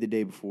had prayed the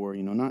day before. I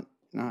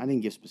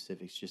didn't give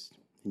specifics, just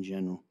in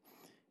general.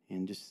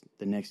 And just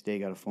the next day,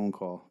 got a phone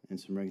call and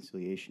some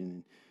reconciliation.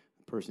 And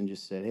the person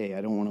just said, "Hey,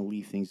 I don't want to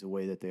leave things the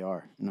way that they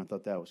are." And I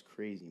thought that was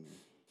crazy, man.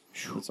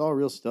 It's all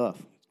real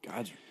stuff.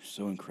 God's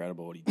so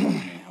incredible what he does,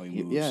 man, how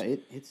he moves. Yeah,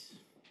 it's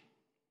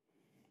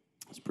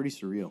pretty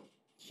surreal.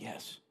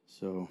 Yes.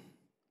 So,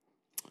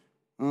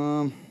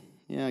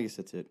 yeah, I guess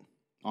that's it.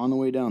 On the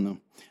way down, though.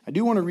 I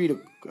do want to read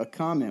a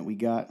comment we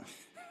got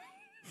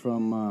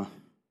from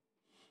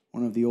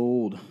one of the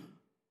old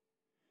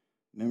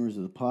members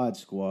of the Pod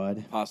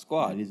Squad. Pod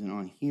Squad. It isn't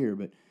on here,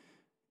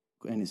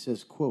 and it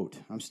says, quote,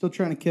 "I'm still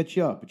trying to catch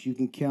up, but you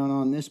can count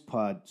on this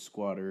Pod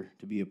Squatter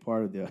to be a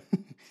part of the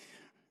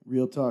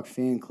Real Talk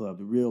fan club,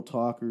 the Real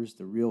Talkers,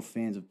 the Real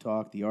Fans of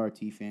Talk, the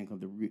RT fan club,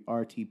 the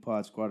RT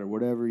Pod Squad, or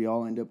whatever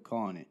y'all end up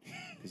calling it.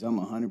 Because I'm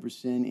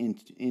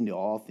 100% into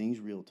all things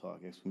Real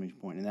Talk, exclamation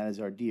point. And that is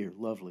our dear,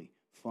 lovely,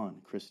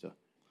 fun Krista.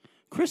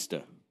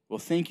 Krista, well,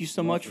 thank you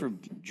so much for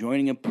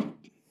joining up.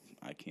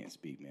 I can't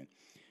speak, man.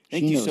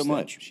 Thank you so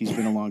much. She's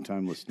been a long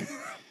time listener.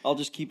 I'll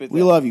just keep it.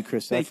 We love you,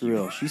 Krista, Thank for you.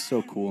 real. She's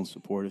so cool and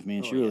supportive,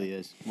 man. She really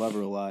is. Love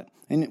her a lot.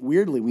 And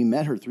weirdly, we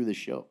met her through the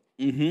show.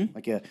 Mm-hmm.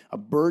 Like a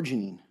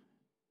burgeoning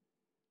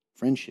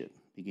friendship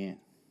began.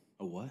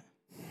 A what?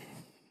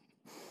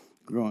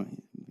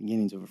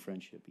 Beginnings of a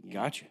friendship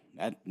began. Gotcha.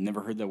 I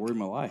never heard that word in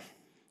my life.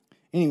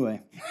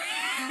 Anyway,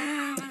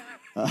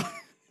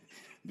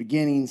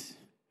 beginnings.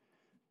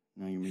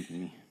 Now you're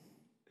making me.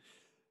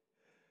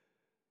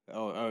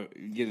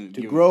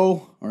 To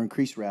grow or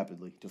increase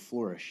rapidly, to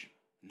flourish.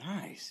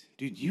 Nice,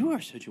 dude. You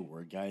are such a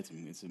word guy.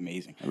 It's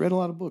amazing. I read a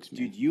lot of books,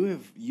 man. Dude.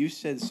 You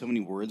said so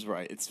many words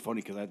where it's funny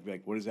because I'd be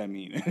like, "What does that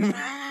mean?"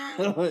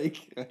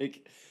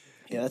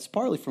 Yeah, that's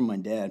partly from my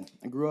dad.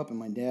 I grew up, and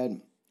my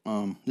dad.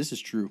 This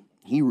is true.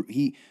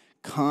 He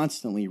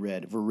constantly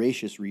read,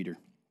 voracious reader.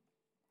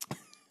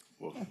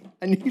 Whoa.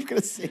 I knew you were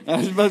gonna say that. I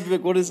was about to be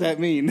like, "What does that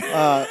mean?"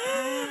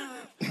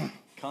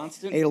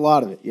 Constant. Ate a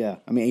lot of it. Yeah,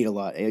 I mean, ate a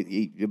lot.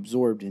 He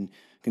absorbed and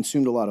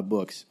consumed a lot of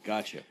books.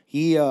 Gotcha.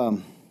 He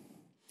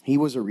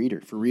was a reader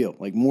for real,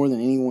 like more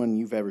than anyone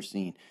you've ever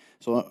seen.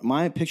 So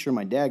my picture of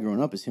my dad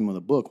growing up is him with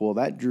a book. Well,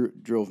 that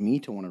drove me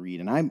to want to read,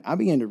 and I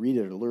began to read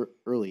at an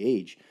early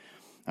age.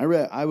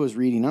 I was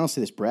reading. I don't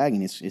say this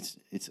bragging. It's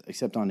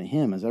except onto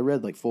him, as I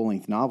read like full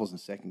length novels in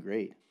second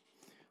grade,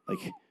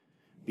 like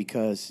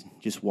because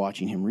just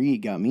watching him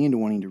read got me into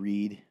wanting to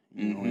read,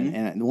 You know?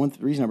 And the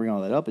reason I bring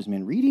all that up is,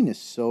 man, reading is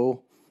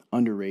so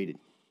underrated.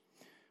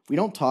 We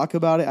don't talk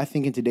about it, I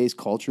think, in today's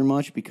culture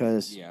much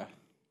because,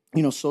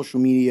 social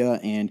media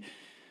and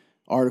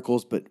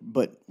articles, but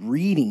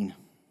reading,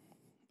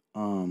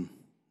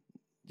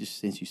 just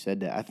since you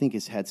said that, I think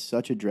it's had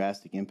such a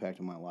drastic impact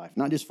on my life.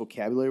 Not just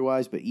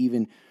vocabulary-wise, but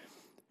even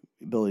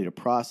ability to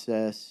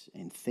process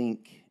and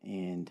think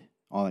and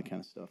all that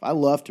kind of stuff. I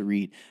love to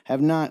read. I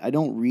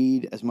don't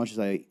read as much as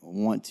I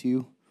want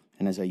to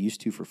and as I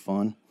used to for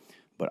fun,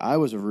 but I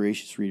was a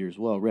voracious reader as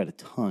well. Read a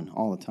ton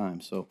all the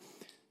time. So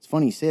it's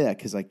funny you say that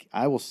because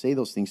I will say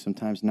those things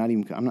sometimes.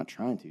 I'm not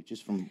trying to,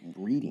 just from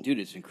reading. Dude,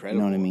 it's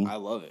incredible. You know what I mean? I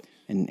love it.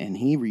 And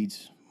he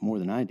reads more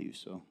than I do,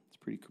 so it's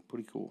pretty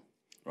cool.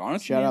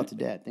 Honestly, shout out to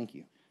Dad. Thank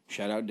you.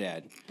 Shout out,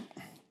 Dad.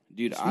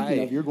 Dude,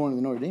 Speaking of, you're going to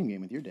the Notre Dame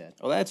game with your dad.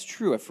 Oh, that's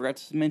true. I forgot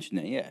to mention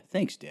that. Yeah,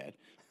 thanks, Dad.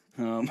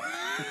 What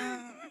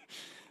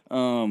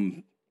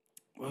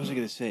was I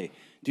gonna say,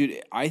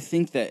 dude? I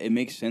think that it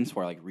makes sense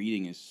why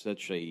reading is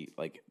such a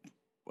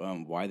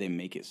why they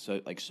make it so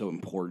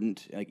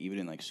important. Even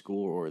in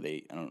school, or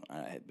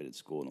I had been at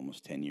school in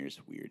almost 10 years.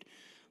 Weird,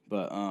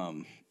 but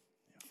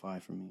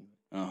 5 for me.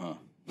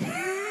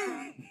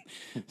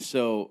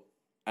 So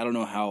I don't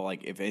know how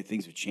if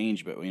things have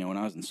changed, but when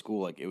I was in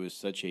school, it was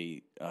such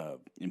a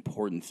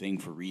important thing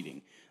for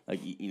reading.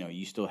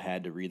 You still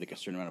had to read a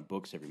certain amount of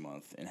books every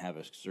month and have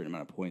a certain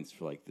amount of points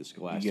for the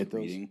scholastic you get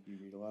those? reading. You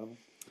read a lot of them?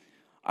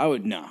 I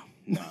would no.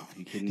 You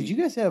kidding me? Did you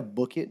guys have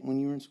Book It when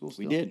you were in school?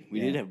 Still? We did. We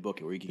did have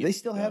Book It where you could. Do they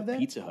still have that?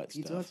 Pizza Hut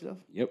stuff.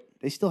 Yep.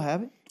 They still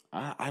have it.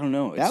 I don't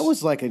know. That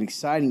was an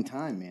exciting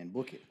time, man.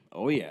 Book It.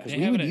 Oh yeah. They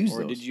We have would it at- use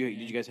Or those. did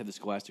you guys have the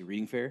Scholastic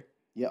Reading Fair?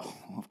 Yeah,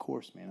 of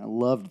course, man. I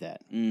loved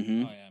that.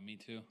 Mm-hmm. Oh yeah, me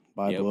too.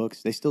 Buy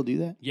books. They still do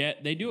that? Yeah,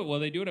 they do it. Well,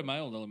 they do it at my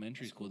old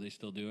elementary school. They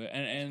still do it,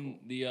 and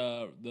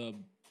the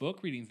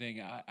book reading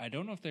thing. I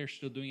don't know if they're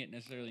still doing it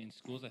necessarily in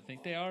schools. I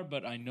think they are,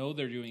 but I know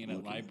they're doing it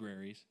at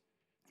libraries.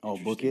 Oh,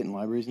 Book It in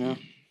libraries now?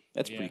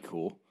 That's Yeah. pretty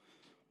cool.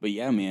 But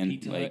yeah, man,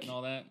 Pizza Hut and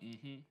all that.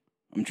 Mm-hmm.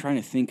 I'm trying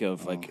to think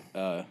of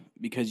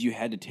because you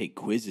had to take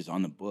quizzes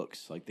on the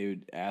books. They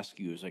would ask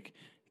you, it was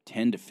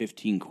 10 to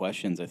 15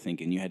 questions, I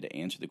think, and you had to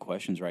answer the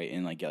questions right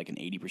and get an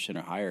 80%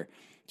 or higher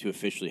to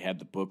officially have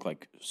the book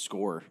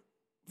score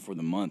for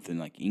the month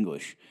in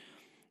English.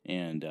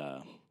 And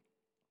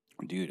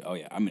dude, oh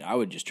yeah, I mean, I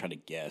would just try to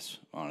guess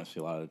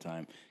honestly a lot of the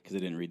time because I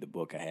didn't read the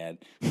book I had.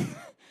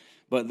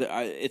 But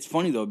it's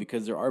funny though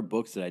because there are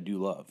books that I do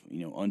love.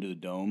 Under the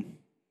Dome.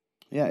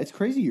 Yeah, it's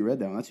crazy you read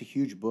that one. That's a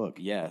huge book.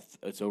 Yeah,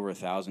 it's over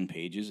 1,000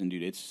 pages, and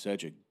dude, it's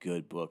such a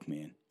good book,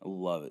 man. I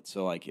love it.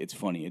 So it's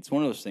funny. It's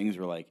one of those things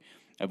where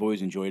I've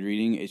always enjoyed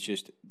reading. It's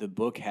just the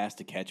book has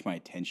to catch my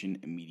attention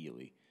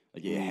immediately.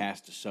 It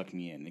has to suck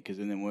me in because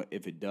then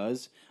if it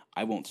does,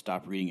 I won't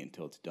stop reading it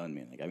until it's done,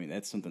 man. I mean,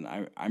 that's something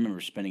I remember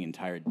spending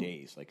entire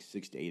days,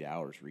 6 to 8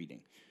 hours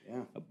reading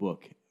a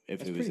book if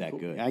That's it was pretty that cool.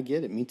 good. I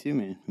get it. Me too,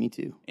 man. Me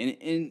too.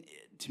 And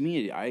to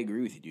me, I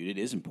agree with you, dude. It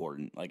is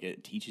important.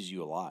 It teaches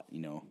you a lot,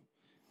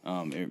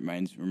 It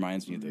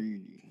reminds me of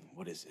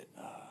what is it?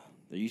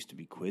 There used to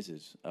be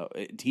quizzes.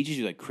 It teaches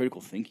you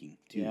critical thinking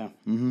too. Yeah.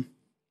 Mm-hmm.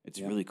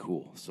 It's really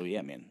cool. So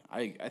yeah, man,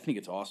 I think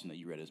it's awesome that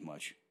you read as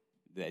much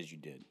as you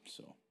did.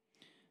 So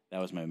that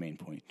was my main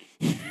point.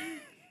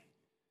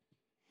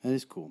 That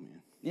is cool,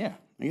 man. Yeah.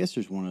 I guess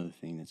there's one other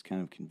thing that's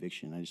kind of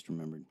conviction. I just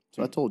remembered.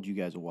 So I told you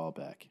guys a while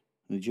back.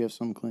 Did you have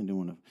something, Clint? Didn't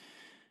want to.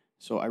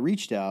 So I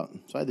reached out.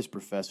 So I had this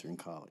professor in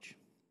college.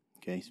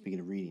 Okay, speaking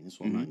of reading, this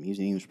one he was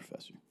an English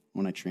professor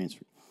when I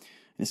transferred.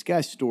 And this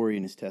guy's story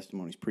and his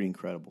testimony is pretty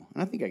incredible.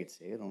 And I think I could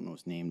say it. I don't know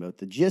his name, but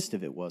the gist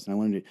of it was, and I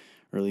learned it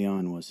early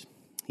on, was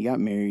he got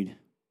married,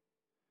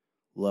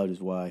 loved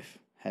his wife,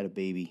 had a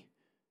baby.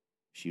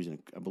 She was in,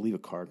 I believe, a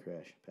car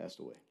crash, passed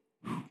away.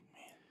 Man.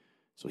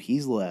 So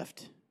he's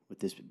left with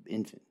this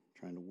infant,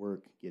 trying to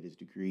work, get his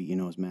degree,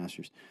 his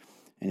master's.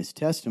 And his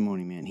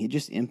testimony, man, he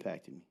just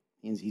impacted me.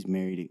 He's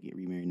married,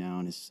 remarried now,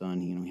 and his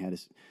son, he had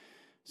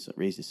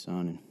raised his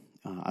son.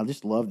 And I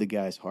just loved the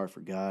guy's heart for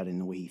God and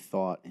the way he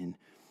thought, and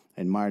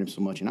I admired him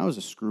so much. And I was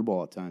a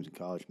screwball at times in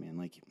college,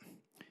 man.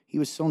 He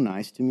was so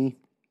nice to me,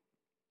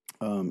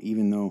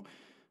 even though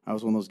I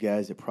was one of those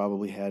guys that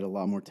probably had a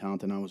lot more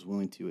talent than I was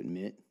willing to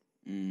admit.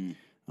 And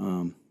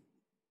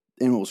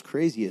what was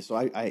crazy is, so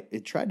I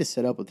tried to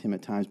set up with him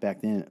at times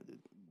back then,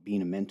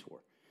 being a mentor.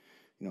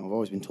 I've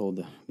always been told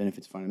the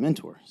benefits of finding a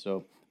mentor.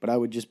 So, but I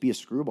would just be a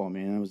screwball,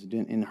 man. I was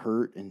in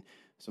hurt, and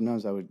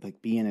sometimes I would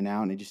be in and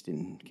out, and it just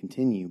didn't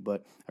continue.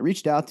 But I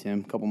reached out to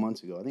him a couple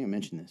months ago. I think I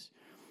mentioned this.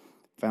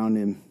 Found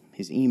him,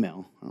 his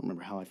email. I don't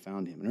remember how I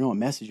found him. I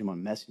messaged him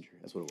on Messenger.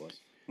 That's what it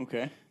was.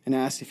 Okay. And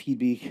asked if he'd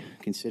be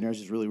considered. I was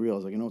just really real. I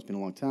was like, I know it's been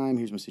a long time.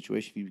 Here's my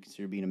situation. If you'd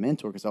consider being a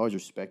mentor, because I always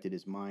respected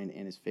his mind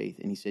and his faith.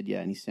 And he said, yeah.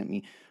 And he sent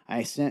me.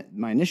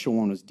 My initial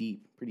one was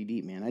deep, pretty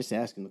deep, man. I just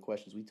asked him the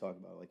questions we talk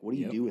about, what do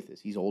you do with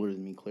this? He's older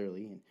than me,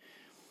 clearly,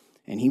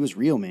 and he was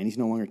real, man. He's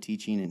no longer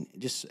teaching,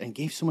 and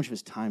gave so much of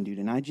his time, dude.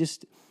 And I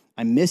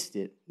missed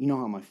it. You know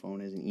how my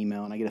phone is, an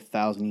email, and I get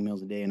 1,000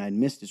 emails a day, and I'd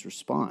missed his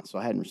response, so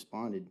I hadn't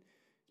responded.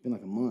 It's been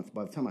a month.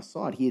 By the time I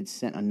saw it, he had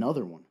sent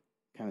another one.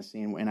 kind of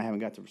saying, and I haven't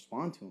got to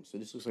respond to him. So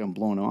this looks like I'm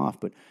blowing off,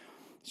 but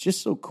it's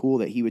just so cool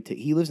that he would take.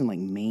 He lives in like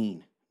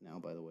Maine now,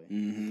 by the way.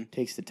 Mm-hmm.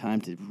 Takes the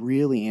time to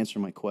really answer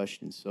my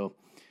questions. So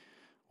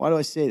why do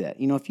I say that?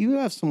 You know, if you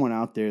have someone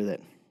out there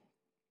that,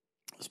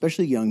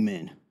 especially young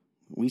men,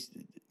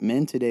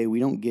 men today, we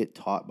don't get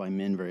taught by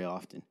men very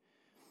often.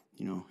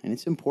 You know, and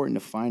it's important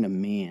to find a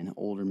man,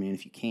 older man,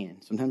 if you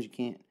can. Sometimes you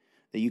can't,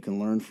 that you can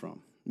learn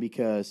from,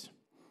 because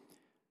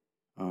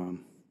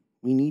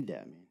we need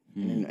that,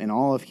 man. Mm. And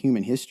all of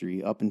human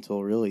history, up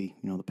until really,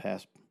 you know, the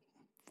past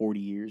 40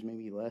 years,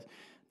 maybe less,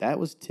 that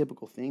was a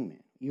typical thing,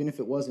 man. Even if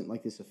it wasn't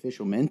like this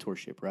official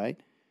mentorship, right?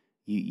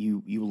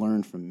 You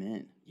learn from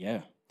men.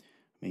 Yeah.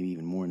 Maybe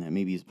even more than that.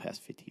 Maybe it's the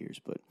past 50 years.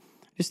 But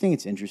I just think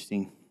it's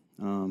interesting.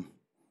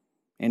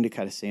 And to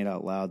kind of say it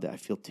out loud, that I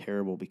feel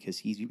terrible because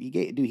he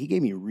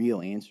gave me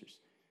real answers,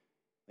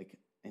 like,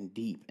 and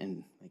deep,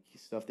 and like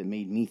stuff that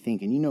made me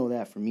think. And you know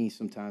that for me,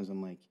 sometimes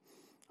I'm like,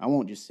 I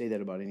won't just say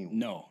that about anyone.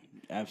 No,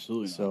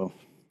 absolutely not. So,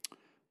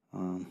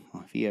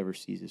 if he ever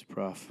sees his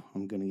prof,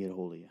 I'm gonna get a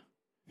hold of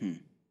you.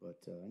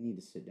 But I need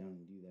to sit down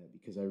and do that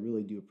because I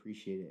really do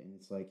appreciate it. And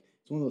it's like,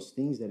 it's one of those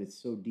things that it's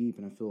so deep,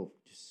 and I feel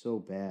just so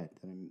bad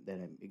that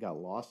it got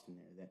lost in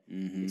there. That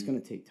it's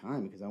going to take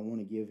time because I want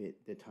to give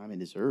it the time it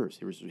deserves.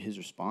 His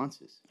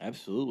responses.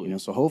 Absolutely. You know,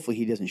 so hopefully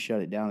he doesn't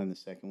shut it down in the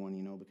second one.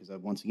 You know, because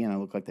once again I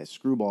look like that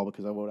screwball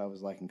because of what I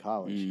was like in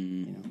college.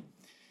 You know.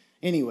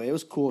 Anyway, it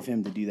was cool of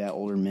him to do that.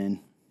 Older men,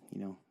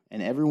 you know,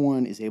 and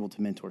everyone is able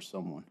to mentor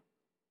someone.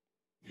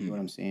 You know what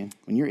I'm saying?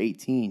 When you're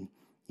 18,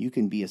 you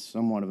can be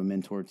somewhat of a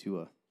mentor to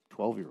a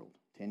 12-year-old,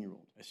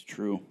 10-year-old. That's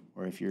true.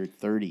 Or if you're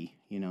 30,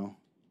 you know.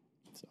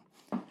 So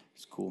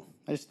it's cool.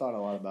 I just thought a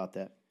lot about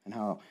that and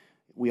how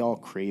we all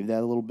crave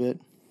that a little bit.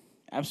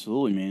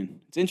 Absolutely, man.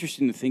 It's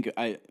interesting to think.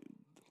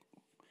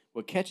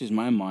 What catches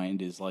my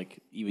mind is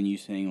like even you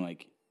saying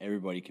like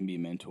everybody can be a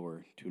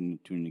mentor to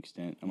an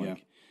extent. I'm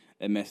like,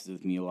 that messes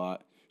with me a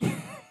lot.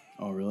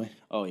 Oh, really?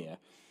 Oh yeah,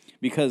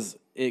 because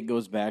it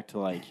goes back to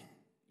like,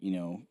 you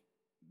know,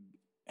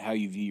 how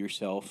you view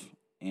yourself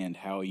and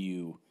how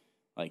you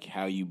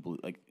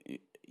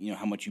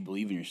how much you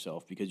believe in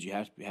yourself, because you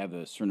have to have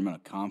a certain amount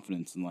of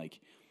confidence, and like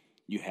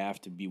you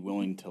have to be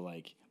willing to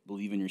like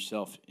believe in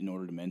yourself in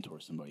order to mentor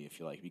somebody, I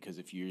feel like, because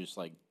if you're just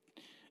like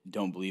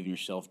don't believe in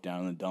yourself,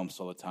 down in the dumps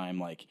all the time,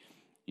 like,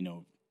 you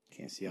know,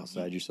 can't see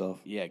outside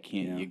yourself. Yeah,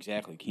 can't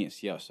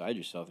see outside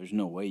yourself. There's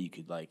no way you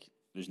could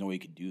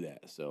do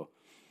that. So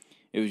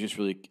it was just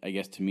really, I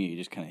guess to me, it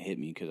just kind of hit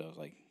me because I was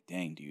like,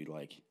 dang, dude,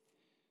 like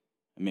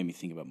it made me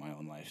think about my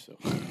own life. So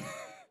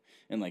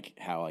and like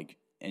how like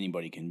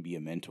anybody can be a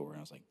mentor, and I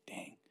was like,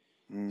 dang.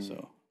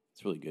 So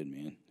it's really good,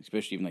 man.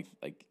 Especially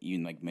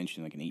even like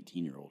mentioning like an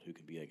 18-year-old who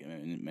could be like a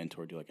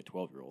mentor to like a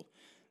 12-year-old.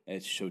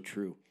 It's so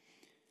true.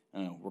 I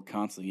don't know. We're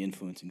constantly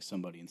influencing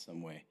somebody in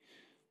some way,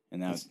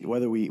 and that's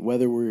whether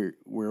we're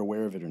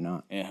aware of it or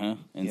not.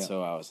 And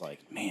so I was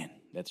like, man,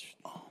 that's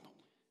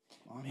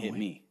hit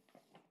me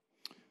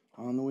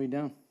on the way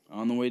down.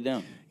 On the way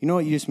down. You know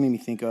what you just made me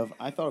think of?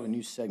 I thought of a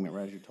new segment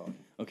right as you're talking.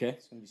 Okay,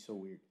 it's gonna be so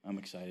weird. I'm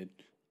excited.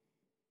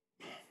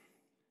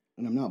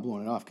 And I'm not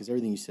blowing it off because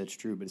everything you said is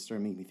true, but it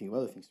started making me think of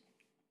other things.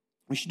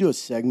 We should do a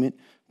segment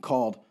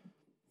called,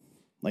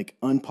 like,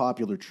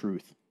 Unpopular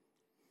Truth.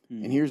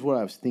 And here's what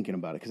I was thinking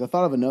about it, because I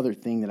thought of another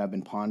thing that I've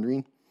been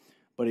pondering,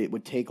 but it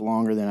would take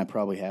longer than I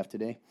probably have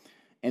today.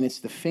 And it's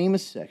the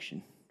famous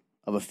section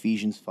of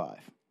Ephesians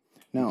 5.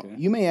 Now,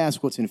 you may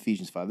ask what's in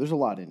Ephesians 5. There's a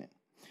lot in it.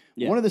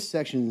 Yeah. One of the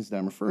sections that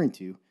I'm referring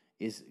to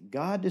is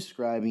God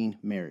describing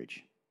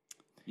marriage.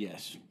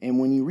 Yes. And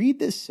when you read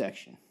this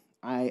section,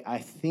 I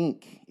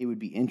think it would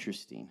be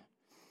interesting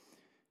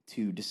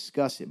to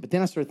discuss it. But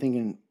then I started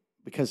thinking,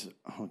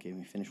 let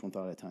me finish one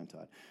thought at a time,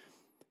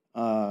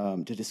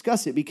 Todd. To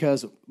discuss it,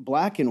 because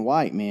black and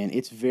white, man,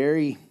 it's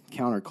very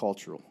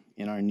countercultural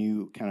in our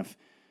new kind of...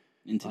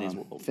 in today's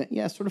world.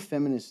 Sort of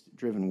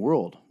feminist-driven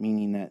world,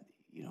 meaning that,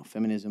 you know,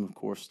 feminism, of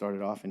course,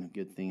 started off in a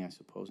good thing, I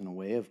suppose, in a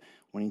way of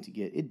wanting to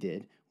get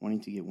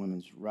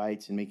women's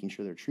rights and making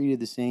sure they're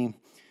treated the same.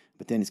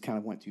 But then it's kind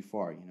of went too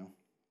far, you know.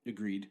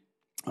 Agreed.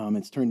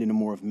 It's turned into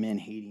more of men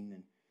hating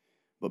than.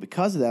 But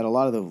because of that, a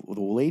lot of the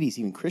ladies,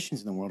 even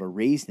Christians in the world, are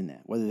raised in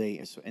that.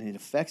 And it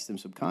affects them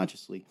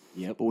subconsciously.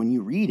 Yep. But when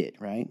you read it,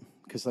 right?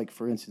 Because, like,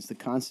 for instance, the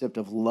concept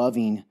of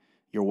loving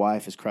your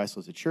wife as Christ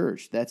loves the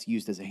church, that's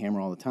used as a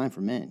hammer all the time for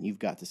men. You've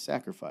got to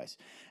sacrifice.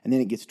 And then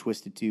it gets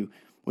twisted to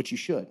what you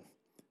should.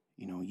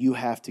 You know, you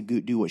have to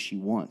do what she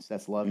wants.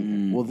 That's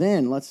loving her. Well,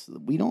 then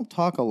we don't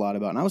talk a lot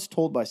about, and I was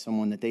told by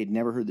someone that they'd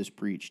never heard this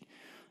preached,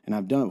 and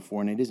I've done it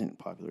before, and it isn't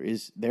popular,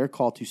 is they're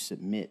called to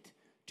submit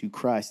to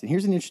Christ. And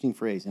here's an interesting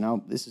phrase,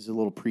 and this is a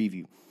little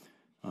preview.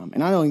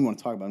 And I don't even want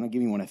to talk about it. I'm not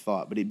giving you what I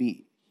thought, but it'd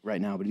be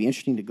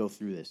interesting to go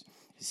through this.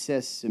 It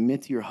says,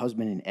 submit to your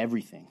husband in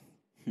everything.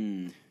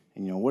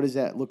 And, you know, what does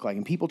that look like?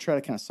 And people try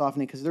to kind of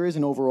soften it because there is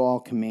an overall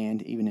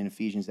command, even in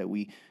Ephesians, that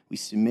we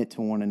submit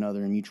to one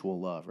another in mutual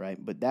love, right?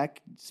 But that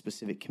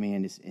specific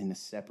command is in a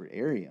separate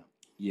area.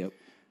 Yep.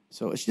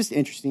 So it's just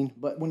interesting.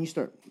 But when you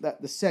start, getting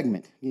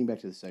back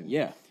to the segment.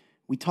 Yeah.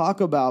 We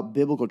talk about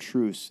biblical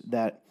truths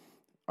that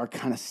are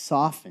kind of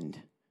softened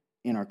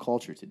in our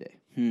culture today.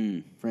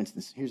 For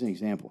instance, here's an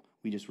example.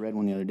 We just read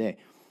one the other day.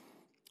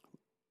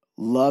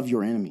 Love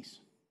your enemies.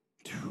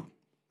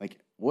 Like,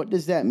 what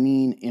does that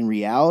mean in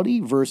reality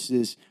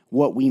versus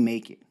what we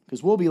make it?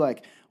 Because we'll be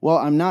like, well,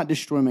 I'm not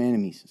destroying my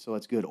enemies, so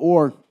that's good.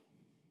 Or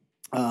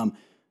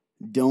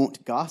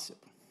don't gossip.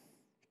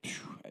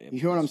 You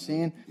hear what I'm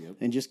saying? Yep.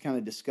 And just kind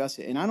of discuss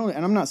it. And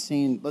I'm not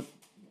saying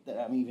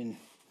that I'm even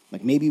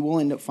like maybe we'll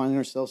end up finding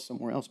ourselves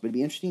somewhere else. But it'd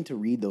be interesting to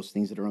read those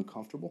things that are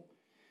uncomfortable.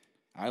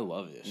 I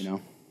love this. You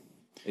know.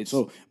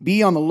 So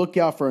be on the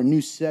lookout for a new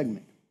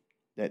segment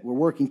that we're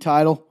working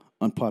title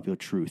Unpopular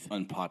Truth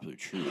Unpopular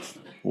Truth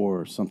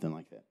or something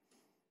like that.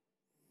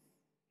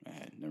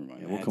 Never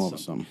mind. Yeah, we'll come up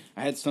with something.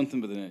 I had something,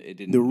 but then it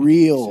didn't. The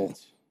real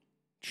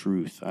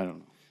truth. I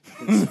don't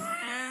know.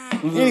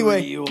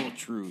 Anyway, real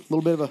truth. A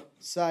little bit of a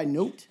side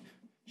note.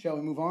 Shall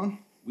we move on?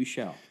 We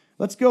shall.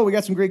 Let's go. We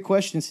got some great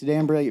questions today.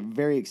 I'm very,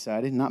 very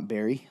excited. Not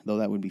Barry, though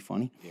that would be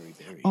funny. Very.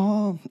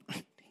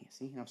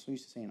 See, I'm so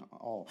used to saying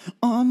all.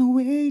 On the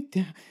way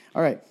down.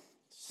 All right.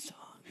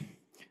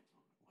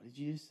 What did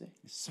you just say?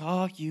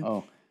 Saw you.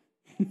 Oh.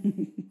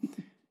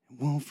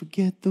 Won't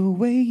forget the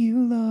way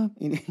you love.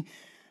 Here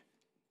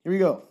we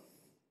go.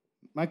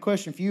 My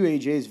question for you,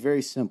 AJ, is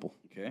very simple.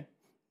 Okay.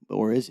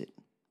 Or is it?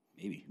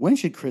 Maybe. When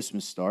should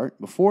Christmas start?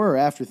 Before or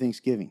after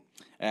Thanksgiving?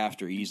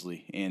 After,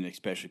 easily, and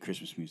especially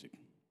Christmas music.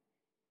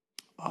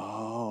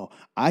 Oh,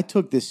 I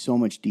took this so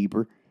much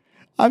deeper.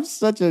 This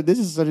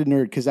is such a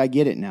nerd because I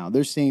get it now.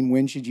 They're saying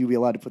when should you be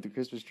allowed to put the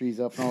Christmas trees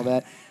up and all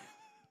that.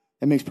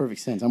 That makes perfect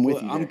sense. I'm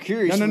with you. I'm there.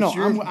 curious. No.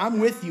 I'm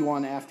with you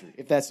on after,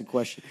 if that's the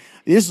question.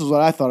 This is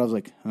what I thought. I was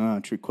like,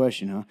 trick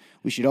question, huh?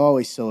 We should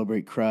always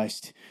celebrate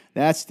Christ.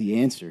 That's the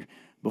answer.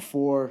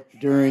 Before,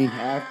 during,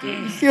 after.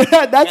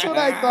 That's what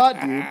I thought,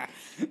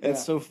 dude.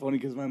 That's so funny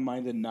because my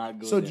mind did not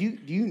go So there.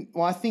 do you?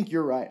 Well, I think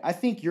you're right. I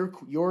think your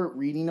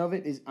reading of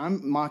it is.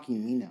 I'm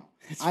mocking me now.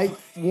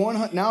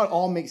 Now it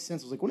all makes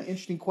sense. I was like, what an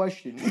interesting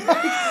question.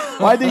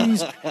 Why they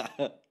use?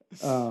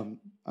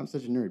 I'm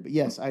such a nerd, but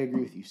yes, I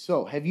agree with you.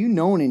 So, have you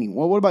known anyone?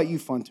 Well, what about you,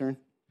 Fun Turn?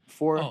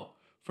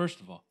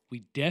 First of all, we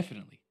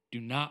definitely do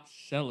not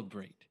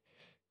celebrate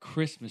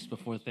Christmas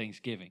before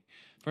Thanksgiving.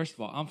 First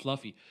of all, I'm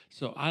fluffy,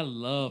 so I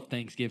love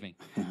Thanksgiving.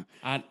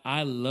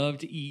 I love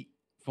to eat,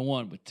 for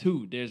one, but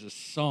two, there's a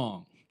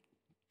song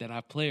that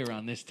I play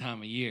around this time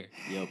of year.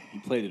 Yep,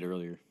 you played it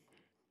earlier.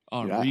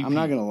 On Dude, repeat. I'm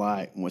not gonna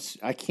lie.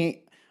 I can't.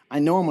 I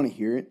know I'm gonna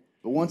hear it,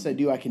 but once I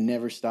do, I can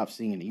never stop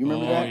singing it. You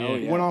remember that? yeah.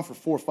 It went on for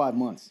 4 or 5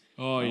 months.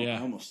 Oh, I yeah.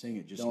 almost sang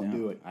it just Don't now.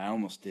 do it. I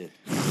almost did.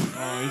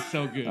 Oh, it's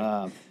so good.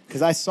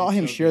 Because I saw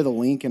him share the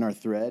link in our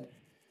thread,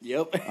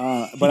 Yep.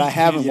 but I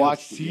haven't Yeah,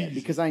 watched it yet season.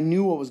 because I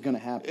knew what was gonna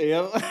happen.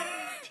 Yep.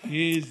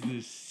 'Tis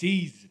the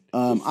season.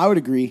 I would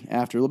agree.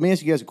 After, let me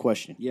ask you guys a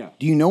question. Yeah.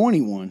 Do you know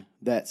anyone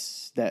that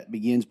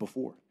begins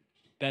before?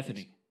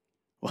 Bethany.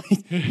 Well,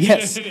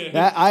 yes,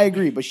 that I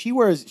agree. But she's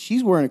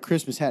wearing a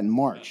Christmas hat in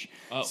March.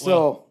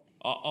 Also,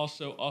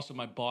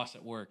 my boss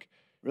at work.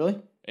 Really?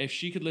 If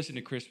she could listen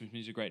to Christmas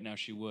music right now,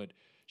 she would.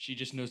 She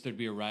just knows there'd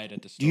be a riot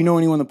at the store. Do you know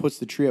anyone that puts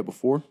the tree up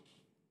before?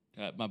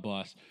 My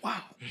boss.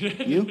 Wow.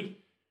 You?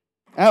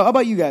 How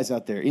about you guys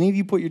out there? Any of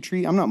you put your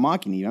tree? I'm not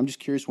mocking you. I'm just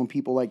curious when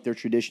people like their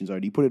traditions are.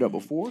 Do you put it up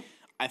before?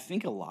 I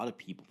think a lot of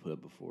people put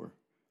it before.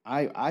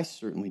 I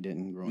certainly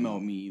didn't growing No,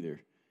 up. me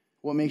either.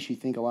 What makes you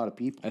think a lot of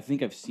people? I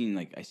think I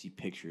see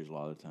pictures a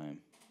lot of the time.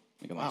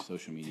 Like on my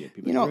social media.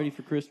 People You are know, ready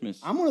for Christmas.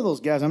 I'm one of those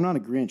guys. I'm not a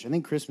Grinch. I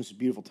think Christmas is a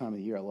beautiful time of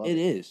the year. I love it. It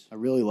is. I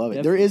really love it.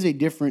 Definitely. There is a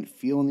different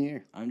feel in the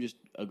air. I'm just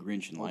a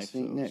Grinch in life,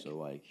 Saint though. Nick. So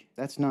like,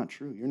 That's not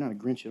true. You're not a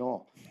Grinch at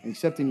all,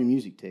 except in your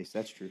music taste.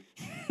 That's true.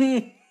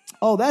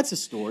 Oh, that's a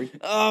story.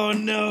 oh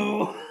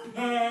no,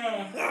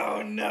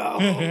 oh no!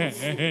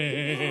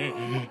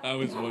 I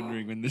was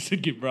wondering when this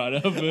would get brought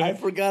up. I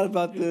forgot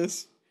about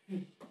this.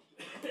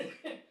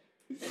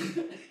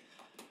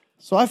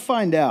 So I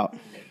find out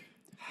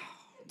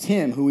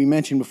Tim, who we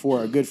mentioned before,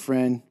 our good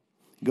friend,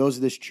 goes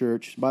to this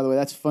church. By the way,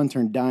 that's Fun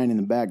Turn dying in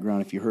the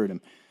background if you heard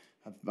him.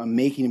 I'm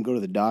making him go to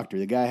the doctor.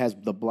 The guy has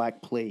the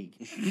Black Plague.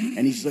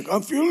 And he's like,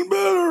 I'm feeling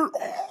better.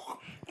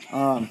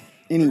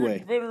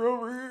 Anyway. Better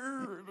over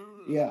here.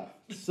 Yeah.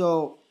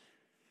 So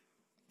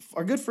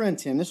our good friend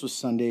Tim, this was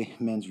Sunday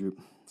men's group.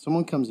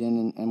 Someone comes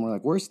in and we're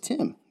like, where's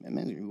Tim? That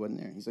men's group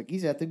wasn't there. He's like,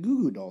 he's at the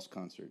Goo Goo Dolls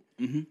concert.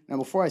 Mm-hmm. Now,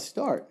 before I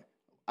start,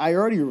 I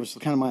already was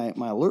kind of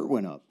my alert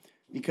went up.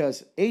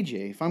 Because,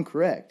 AJ, if I'm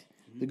correct,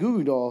 the Goo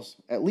Goo Dolls,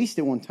 at least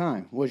at one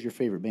time, was your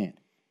favorite band.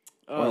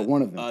 Or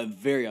one of them.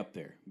 Very up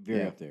there.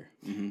 Very Yeah. up there.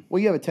 Mm-hmm.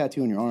 Well, you have a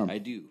tattoo on your arm I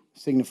do.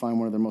 signifying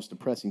one of their most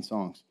depressing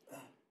songs.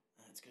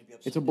 It's gonna be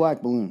It's a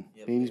black balloon.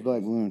 Baby's there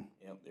Black Balloon.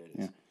 Yep, there it is.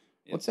 Yeah.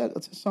 What's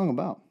that song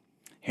about?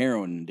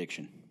 Heroin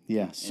addiction.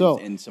 Yeah. So,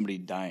 and somebody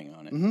dying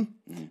on it.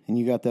 and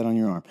you got that on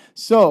your arm.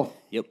 So,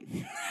 Yep.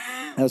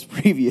 that was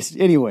previous.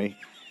 Anyway,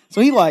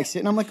 so he likes it,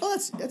 and I'm like, oh,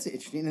 that's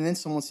interesting. And then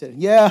someone said,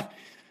 yeah,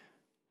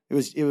 it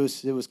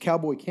was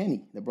Cowboy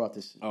Kenny that brought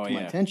this to my yeah.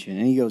 attention.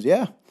 And he goes,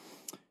 yeah,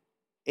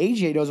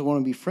 AJ doesn't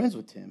want to be friends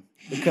with Tim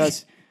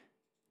because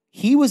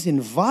he was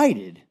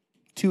invited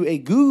to a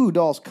Goo Goo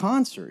Dolls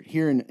concert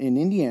here in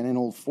Indiana, in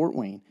old Fort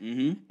Wayne,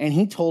 and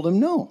he told him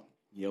no.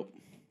 Yep.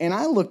 And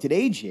I looked at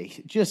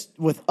AJ just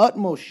with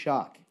utmost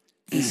shock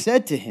and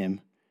said to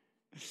him,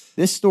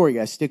 this story,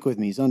 guys, stick with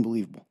me, is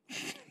unbelievable.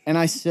 And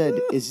I said,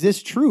 is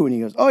this true? And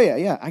he goes, oh,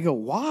 yeah. I go,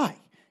 why?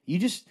 Do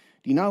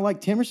you not like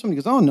Tim or something? He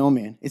goes, oh, no,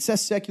 man. It's that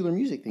secular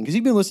music thing. Because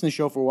he's been listening to the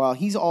show for a while.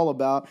 He's all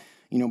about,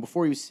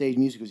 before he was saved,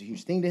 music was a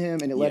huge thing to him,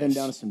 and it led him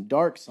down to some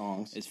dark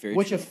songs,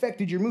 which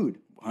affected your mood.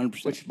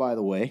 100%. Which, by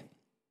the way,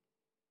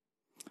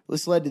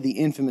 this led to the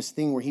infamous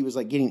thing where he was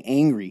like getting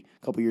angry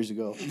a couple years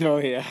ago. Oh,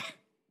 yeah.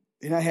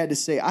 And I had to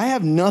say, I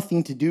have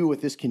nothing to do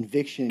with this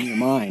conviction in your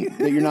mind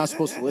that you're not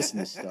supposed to listen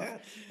to this stuff.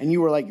 And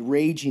you were like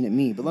raging at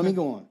me. But let me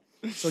go on.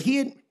 So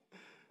I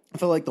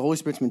felt like the Holy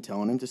Spirit's been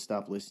telling him to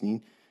stop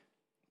listening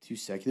to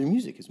secular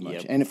music as much.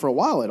 Yep. And for a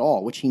while at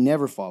all, which he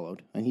never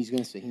followed. And he's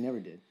going to say he never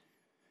did.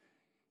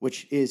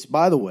 Which is,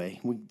 by the way,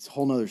 it's a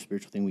whole other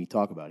spiritual thing we can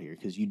talk about here.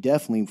 Because you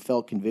definitely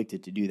felt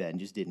convicted to do that and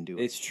just didn't do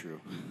it. It's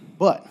true.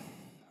 But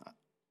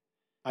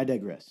I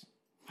digress.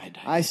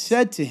 I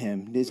said to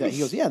him, he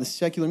goes, yeah, the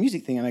secular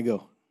music thing. And I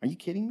go, are you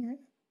kidding me right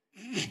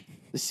now?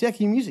 The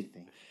secular music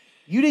thing.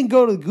 You didn't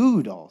go to the Goo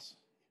Goo Dolls,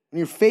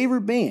 one of your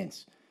favorite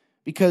bands,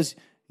 because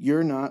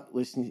you're not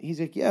listening. He's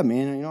like, yeah,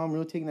 man, I'm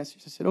really taking that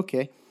serious. I said,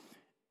 okay.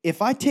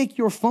 If I take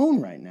your phone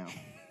right now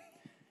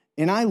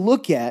and I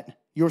look at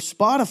your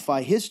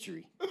Spotify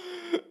history,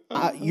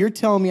 you're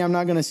telling me I'm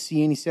not going to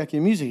see any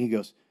secular music. He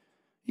goes,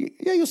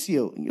 yeah, you'll see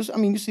a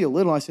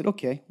little. I said,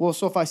 okay. Well,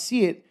 so if I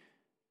see it,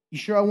 you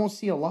sure I won't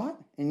see a lot?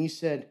 And you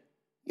said,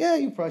 yeah,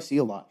 you'll probably see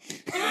a lot.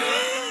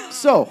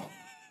 But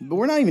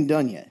we're not even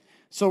done yet.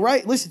 So,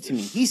 listen to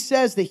me. He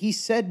says that he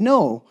said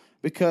no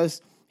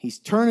because he's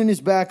turning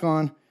his back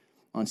on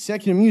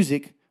secular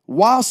music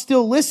while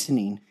still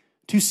listening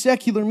to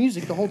secular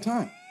music the whole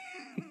time.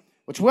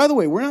 Which, by the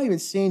way, we're not even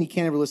saying he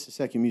can't ever listen to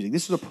secular music.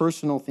 This is a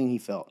personal thing he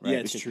felt. Right? Yeah,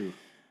 it's true.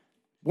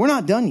 We're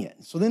not done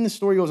yet. So then the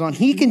story goes on.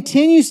 He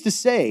continues to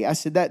say, I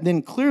said, that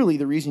then clearly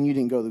the reason you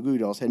didn't go to the Goo Goo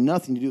Dolls had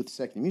nothing to do with the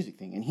secular music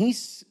thing. And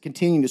he's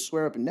continuing to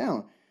swear up and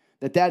down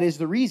that is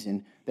the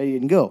reason that he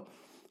didn't go.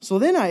 So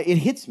then it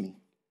hits me.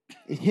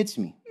 It hits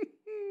me.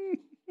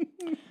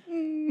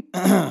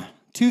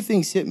 Two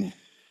things hit me.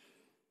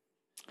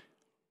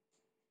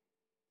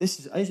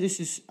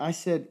 I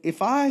said,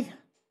 if I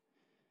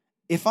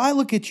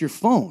look at your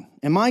phone,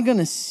 am I going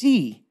to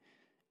see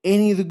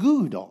any of the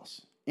Goo Goo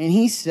Dolls? And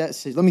he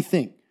says, let me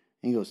think.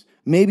 And he goes,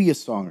 maybe a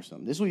song or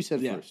something. This is what he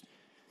said first.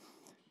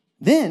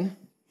 Then,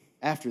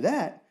 after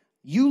that,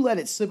 you let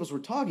it slip as we're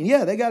talking.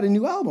 Yeah, they got a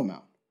new album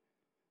out.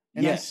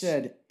 And I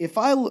said,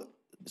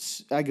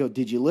 I go,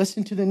 did you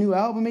listen to the new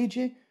album,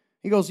 AJ?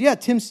 He goes, yeah,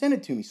 Tim sent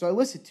it to me. So I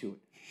listened to it.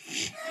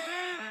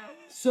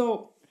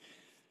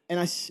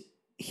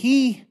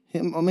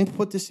 Let me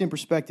put this in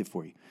perspective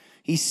for you.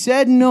 He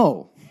said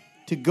no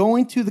to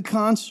going to the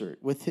concert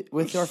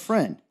with our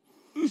friend.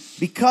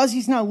 Because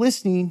he's not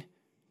listening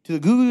to the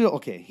Goo Goo Dolls.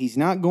 Okay, he's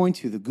not going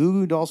to the Goo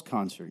Goo Dolls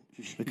concert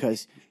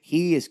because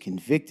he is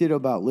convicted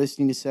about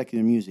listening to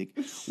secular music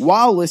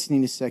while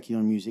listening to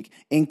secular music,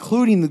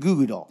 including the Goo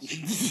Goo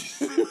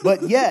Dolls.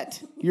 But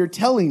yet, you're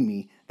telling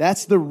me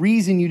that's the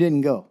reason you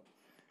didn't go.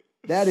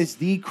 That is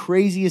the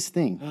craziest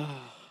thing.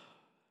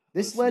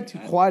 This led to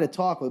quite a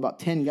talk with about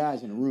 10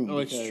 guys in a room. Oh,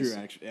 it's true,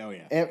 actually. Oh,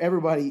 yeah.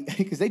 Everybody,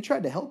 because they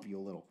tried to help you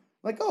a little.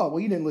 Like, oh, well,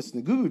 you didn't listen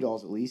to Goo Goo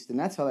Dolls at least, and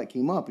that's how that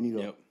came up. And you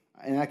go,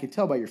 and I could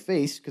tell by your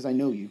face, because I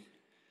know you,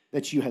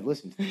 that you had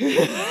listened.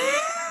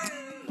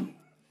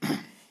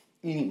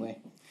 Anyway,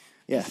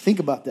 yeah, think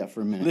about that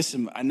for a minute.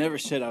 Listen, I never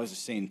said I was a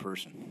sane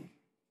person.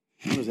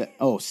 What was that?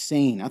 Oh,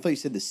 sane. I thought you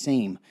said the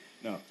same.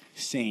 No,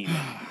 sane.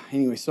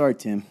 Anyway, sorry,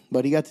 Tim,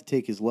 but he got to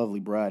take his lovely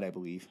bride, I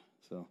believe.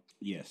 So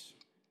yes.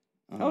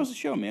 How was the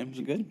show, man? Was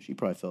it good? She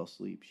probably fell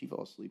asleep. She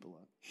fell asleep a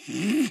lot.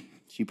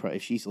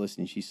 If she's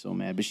listening, she's so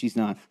mad, but she's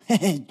not.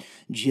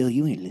 Jill,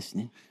 you ain't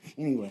listening.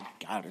 Anyway,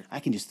 got her. I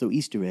can just throw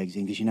Easter eggs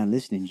in because you're not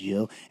listening,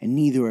 Jill, and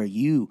neither are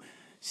you,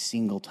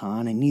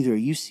 Singleton, and neither are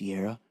you,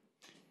 Sierra.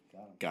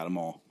 Got them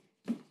all.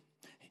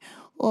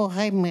 Oh,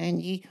 hi,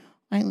 Mandy.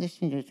 I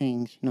listen to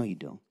things. No, you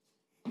don't.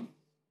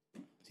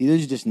 See,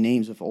 those are just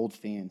names of old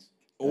fans.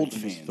 Old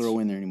fans. Just throw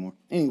in there anymore.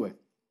 Anyway.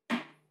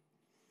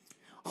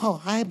 Oh,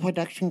 hi,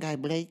 production guy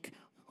Blake.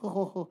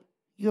 Oh,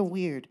 you're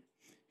weird.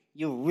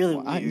 You're really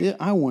weird.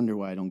 I wonder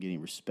why I don't get any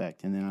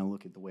respect, and then I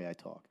look at the way I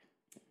talk.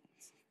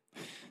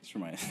 That's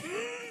right.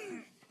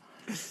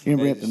 You're going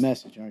to bring up the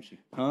message, aren't you?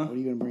 Huh? What are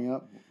you going to bring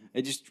up?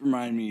 It just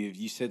reminded me of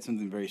you said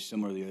something very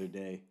similar the other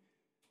day,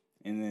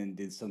 and then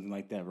did something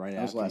like that right after.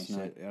 That was last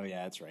night. Oh,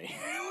 yeah, that's right. It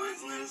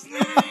was last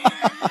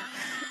night.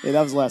 Yeah,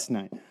 that was last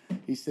night.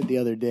 He said the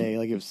other day,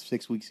 like it was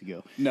 6 weeks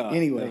ago. No,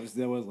 anyway,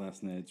 that was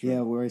last night.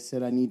 Yeah, where I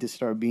said I need to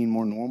start being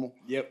more normal.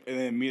 Yep, and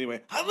then immediately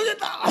went,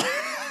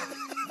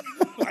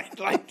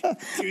 like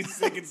 2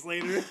 seconds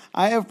later.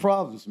 I have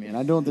problems, man.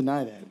 I don't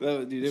deny that.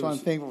 Dude, so I'm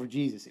thankful for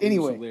Jesus.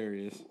 Anyway,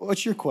 hilarious.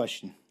 What's your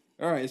question?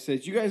 All right, it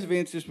says, you guys have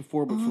answered this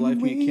before, but for life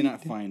me, I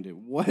cannot find it.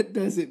 What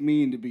does it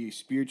mean to be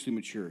spiritually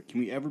mature? Can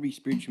we ever be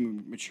spiritually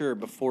mature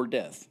before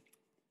death?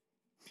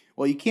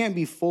 Well, you can't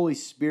be fully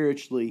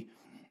spiritually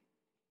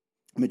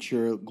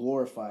mature,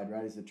 glorified,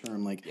 right, is the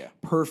term, like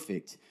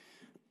perfect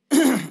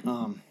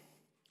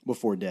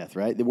before death,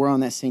 right? That we're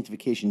on that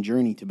sanctification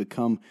journey to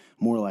become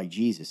more like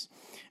Jesus.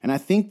 And I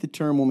think the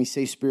term, when we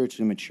say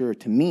spiritually mature,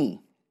 to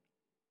me,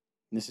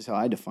 and this is how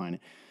I define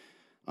it,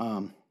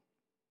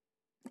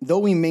 though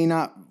we may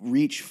not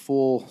reach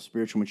full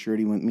spiritual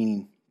maturity,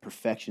 meaning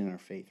perfection in our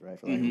faith, right,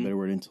 for lack of a better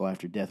word, until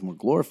after death and we're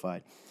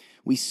glorified,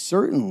 we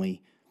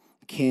certainly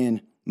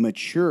can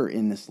mature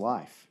in this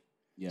life.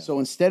 Yeah. So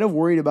instead of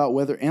worried about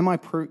whether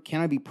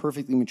can I be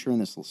perfectly mature in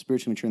this,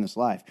 spiritually mature in this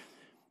life,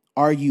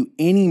 are you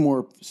any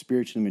more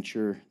spiritually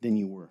mature than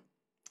you were?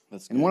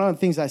 And one of the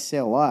things I say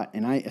a lot,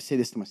 and I say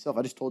this to myself,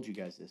 I just told you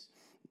guys this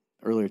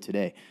earlier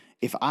today.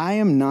 If I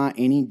am not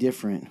any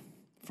different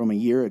from a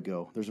year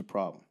ago, there's a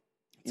problem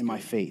in my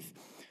faith.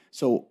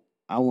 So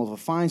I will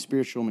define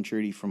spiritual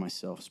maturity for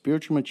myself.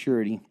 Spiritual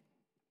maturity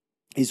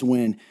is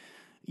when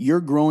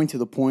you're growing to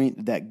the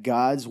point that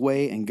God's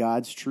way and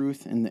God's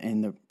truth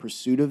and the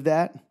pursuit of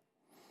that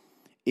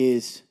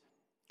is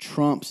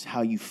trumps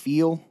how you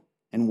feel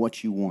and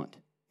what you want.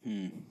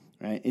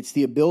 Right? It's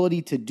the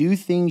ability to do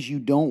things you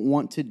don't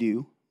want to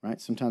do. Right?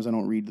 Sometimes I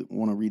don't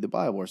want to read the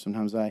Bible, or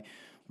sometimes I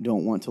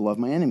don't want to love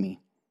my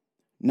enemy.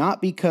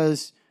 Not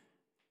because,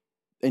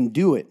 and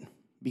do it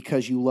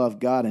because you love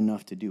God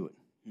enough to do it.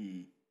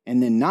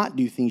 And then not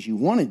do things you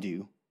want to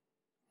do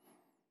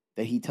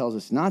that he tells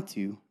us not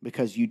to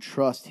because you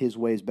trust his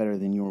way is better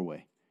than your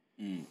way.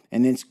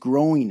 And it's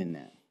growing in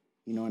that.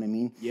 You know what I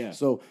mean? Yeah.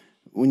 So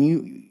when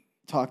you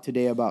talk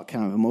today about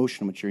kind of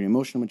emotional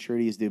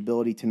maturity is the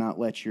ability to not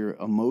let your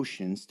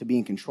emotions, to be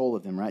in control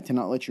of them, right? To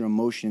not let your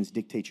emotions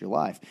dictate your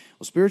life.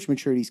 Well, spiritual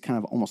maturity is kind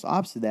of almost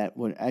opposite of that.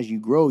 When, as you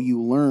grow,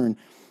 you learn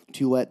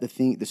to let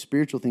the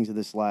spiritual things of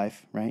this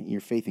life, right,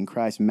 your faith in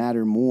Christ,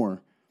 matter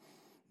more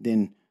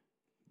than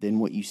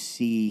what you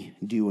see,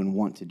 do, and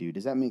want to do.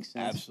 Does that make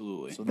sense?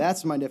 Absolutely. So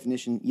that's my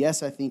definition.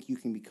 Yes, I think you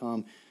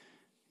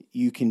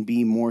can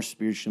be more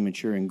spiritually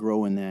mature and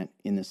grow in that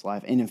in this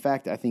life. And in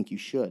fact, I think you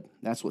should.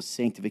 That's what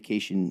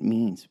sanctification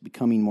means,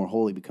 becoming more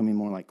holy, becoming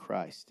more like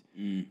Christ.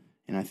 And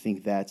I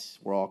think that's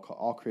where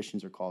all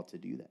Christians are called to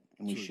do that.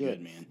 And we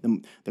should. Good,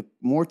 man. The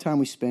more time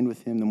we spend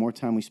with him, the more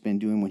time we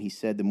spend doing what he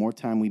said, the more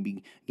time we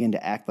begin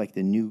to act like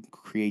the new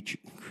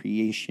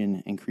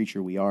creation and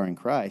creature we are in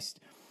Christ,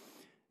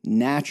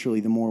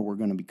 naturally, the more we're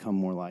going to become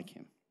more like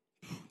him.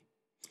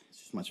 It's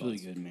just my thoughts. Really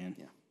good, man.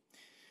 Yeah.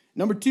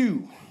 Number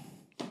 2,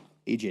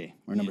 AJ,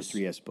 or number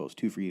 3, I suppose.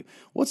 2 for you.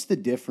 What's the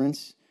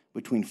difference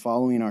between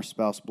following our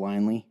spouse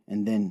blindly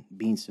and then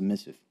being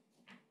submissive?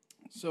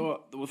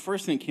 So the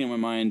first thing that came to my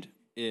mind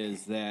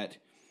is that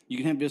you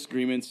can have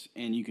disagreements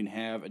and you can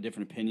have a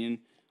different opinion,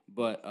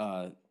 but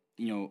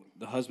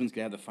the husband's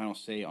gonna have the final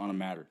say on a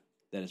matter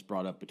that is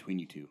brought up between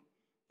you two.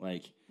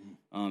 Like,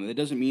 that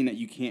doesn't mean that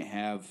you can't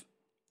have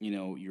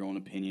your own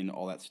opinion,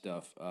 all that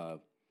stuff.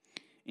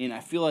 And I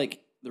feel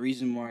like the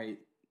reason why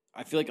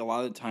a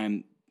lot of the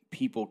time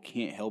people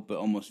can't help but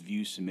almost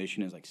view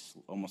submission as like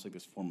almost like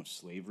this form of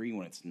slavery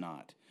when it's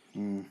not.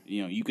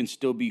 You can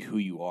still be who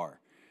you are.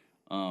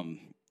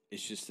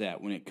 It's just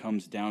that when it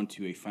comes down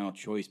to a final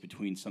choice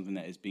between something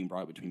that is being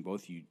brought between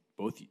both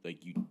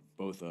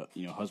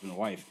husband and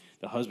wife,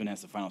 the husband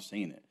has the final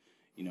say in it.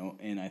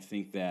 And I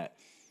think that,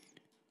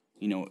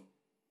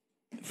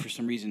 for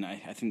some reason, I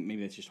think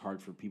maybe that's just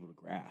hard for people to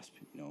grasp.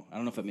 I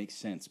don't know if that makes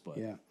sense, but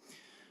yeah.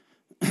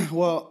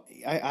 Well,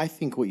 I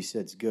think what you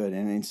said is good,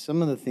 and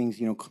some of the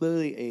things,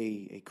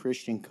 clearly a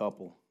Christian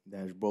couple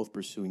that are both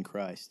pursuing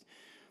Christ,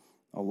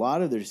 a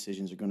lot of their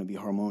decisions are going to be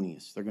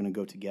harmonious. They're going to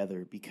go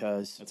together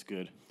because that's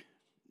good.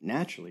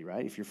 Naturally,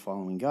 right? If you're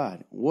following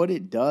God, what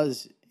it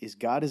does is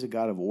God is a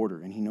God of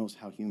order, and He knows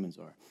how humans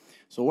are.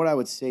 So what I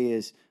would say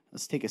is,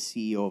 let's take a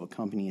CEO of a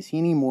company. Is he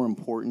any more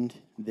important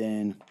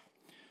than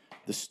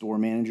the store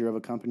manager of a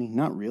company?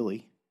 Not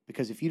really,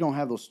 because if you don't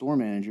have those store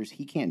managers,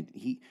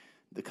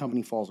 the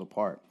company falls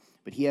apart.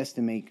 But he has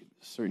to make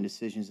certain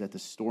decisions that the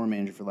store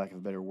manager, for lack of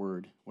a better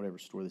word, whatever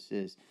store this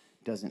is,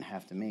 doesn't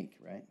have to make,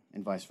 right?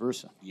 And vice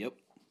versa. Yep.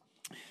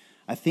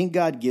 I think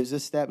God gives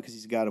us that because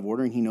He's a God of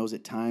order, and He knows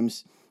at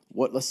times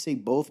let's say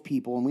both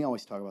people, and we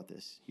always talk about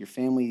this, your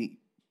family,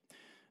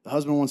 the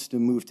husband wants to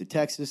move to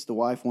Texas, the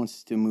wife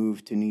wants to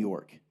move to New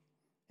York.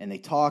 And they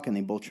talk, and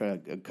they both try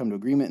to come to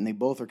agreement, and they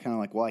both are kind of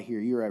like, well, I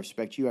hear you, I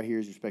respect you, I hear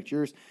you, respect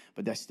yours,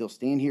 but I still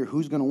stand here.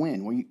 Who's going to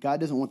win? Well,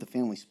 God doesn't want the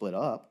family split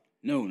up.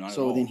 No, not at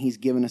all. So then He's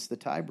given us the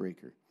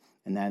tiebreaker.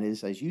 And that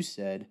is, as you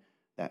said,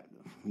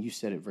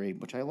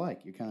 which I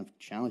like. You're kind of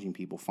challenging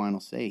people. Final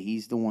say.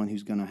 He's the one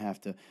who's going to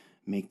have to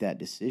make that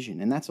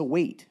decision. And that's a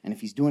weight. And if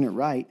He's doing it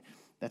right,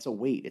 that's a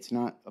weight. It's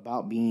not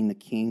about being the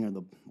king or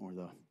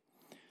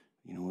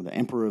the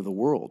emperor of the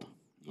world.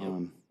 Yep.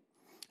 And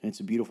it's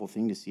a beautiful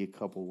thing to see a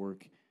couple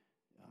work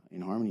in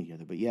harmony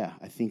together. But yeah,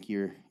 I think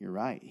you're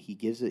right. He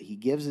gives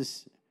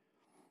us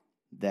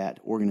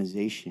that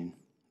organization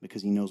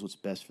because He knows what's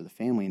best for the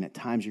family. And at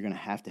times you're going to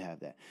have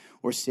that.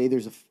 Or say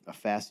there's a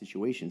fast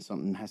situation,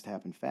 something has to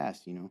happen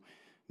fast. Maybe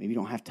you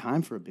don't have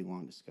time for a big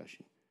long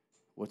discussion.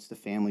 What's the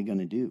family going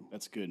to do?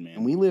 That's good, man.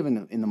 And we live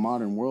in the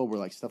modern world where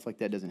like stuff like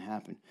that doesn't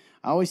happen.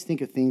 I always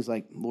think of things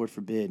like, Lord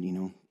forbid,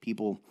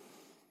 people,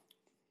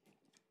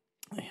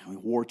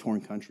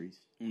 war-torn countries,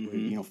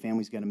 where,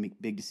 families got to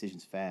make big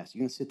decisions fast.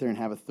 You're going to sit there and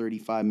have a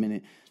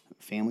 35-minute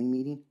family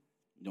meeting?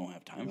 You don't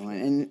have time You for know,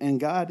 that. and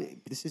God,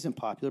 this isn't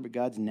popular, but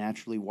God's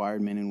naturally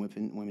wired men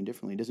and women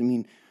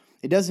differently.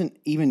 It doesn't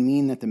even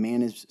mean that the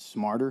man is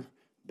smarter,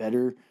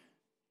 better,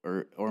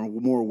 or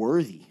more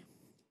worthy.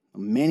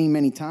 Many,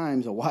 many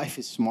times a wife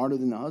is smarter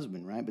than the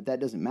husband, right? But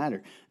that doesn't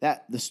matter.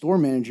 That the store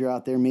manager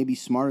out there may be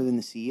smarter than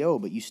the CEO,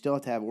 but you still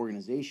have to have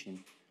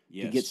organization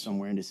to get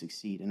somewhere and to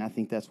succeed. And I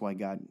think that's why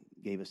God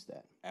gave us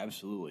that.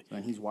 Absolutely.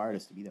 And he's wired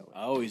us to be that way.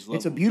 I always love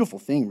It's a beautiful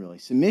thing, really.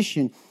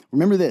 Submission.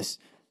 Remember this.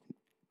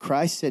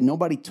 Christ said,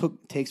 nobody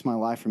takes my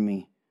life from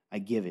me. I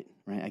give it,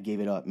 right? I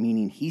gave it up,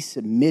 meaning he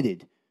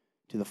submitted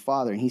to the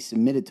Father and he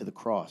submitted to the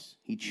cross.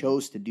 He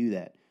chose to do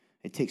that.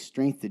 It takes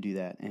strength to do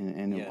that.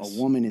 And a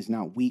woman is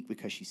not weak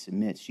because she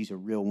submits. She's a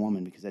real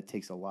woman because that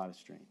takes a lot of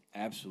strength.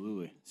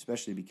 Absolutely.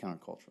 Especially to be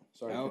countercultural.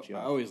 Sorry to cut you I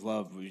off. always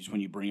love just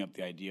when you bring up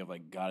the idea of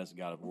like God is a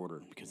God of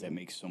order because that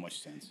makes so much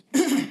sense.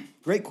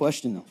 Great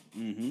question, though.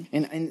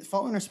 And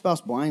following our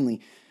spouse blindly,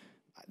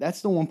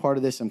 that's the one part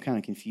of this I'm kind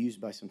of confused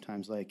by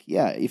sometimes. Like,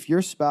 yeah, if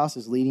your spouse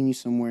is leading you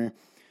somewhere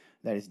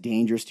that is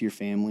dangerous to your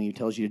family,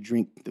 tells you to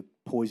drink the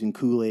poison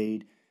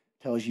Kool-Aid,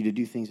 tells you to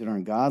do things that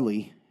aren't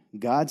godly,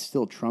 God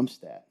still trumps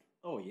that.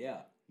 Oh, yeah.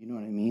 You know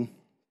what I mean?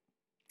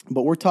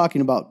 But we're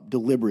talking about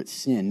deliberate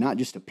sin, not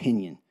just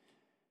opinion.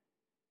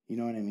 You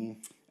know what I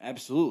mean?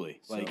 Absolutely.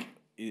 So- Like,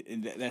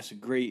 that's a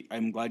great,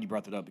 I'm glad you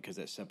brought that up because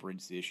that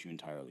separates the issue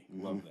entirely.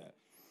 Love that.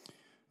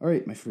 All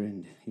right, my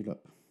friend, you're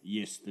up.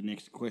 Yes, the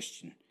next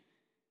question.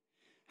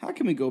 How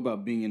can we go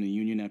about being in a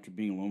union after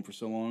being alone for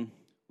so long?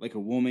 Like a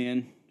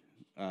woman,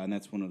 and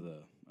that's one of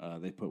the,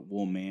 they put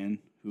woman,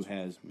 who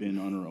has been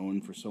on her own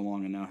for so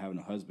long and now having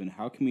a husband.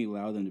 How can we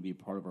allow them to be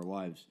part of our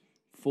lives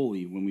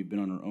fully when we've been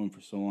on our own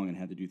for so long and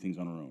had to do things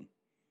on our own?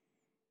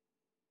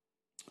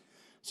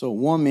 So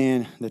one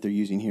man that they're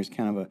using here is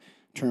kind of a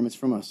term. It's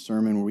from a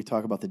sermon where we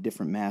talk about the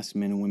different masks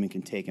men and women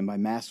can take. And by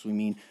masks, we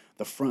mean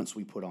the fronts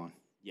we put on.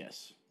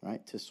 Yes.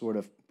 Right, to sort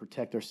of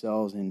protect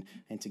ourselves and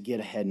to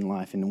get ahead in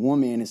life. And the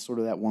woman is sort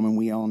of that woman,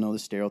 we all know the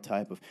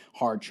stereotype of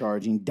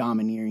hard-charging,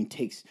 domineering,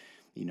 takes,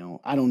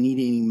 I don't need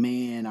any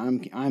man,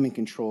 I'm in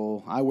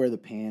control, I wear the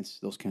pants,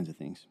 those kinds of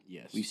things.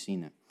 Yes. We've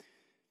seen that.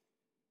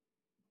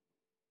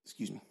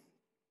 Excuse me.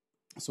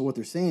 So what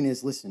they're saying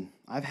is, listen,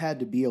 I've had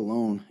to be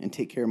alone and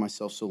take care of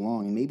myself so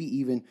long, and maybe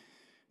even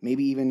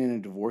in a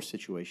divorce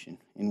situation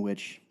in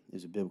which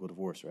there's a biblical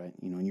divorce, right?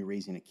 And you're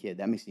raising a kid,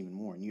 that makes it even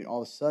more. And you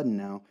all of a sudden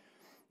now,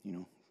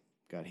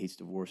 God hates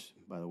divorce,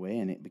 by the way,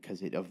 and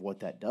because of what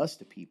that does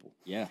to people.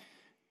 Yeah.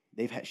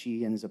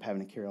 She ends up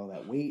having to carry all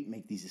that weight,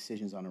 make these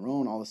decisions on her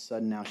own. All of a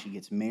sudden, now she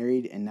gets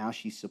married, and now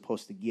she's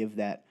supposed to give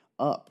that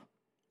up.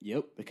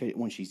 Yep. Because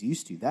when she's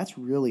used to, that's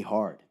really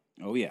hard.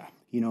 Oh, yeah.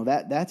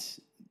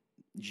 That's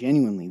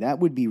genuinely, that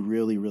would be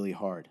really, really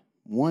hard.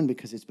 One,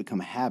 because it's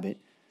become a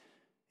habit,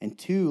 and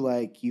two,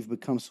 like you've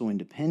become so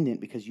independent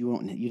because you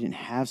didn't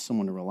have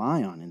someone to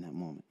rely on in that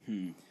moment.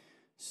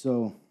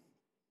 So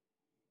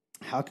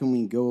how can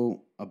we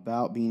go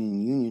about being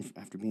in union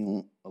after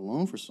being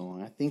alone for so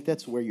long? I think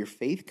that's where your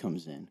faith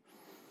comes in.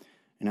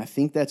 And I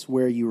think that's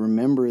where you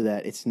remember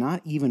that it's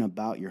not even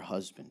about your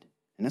husband.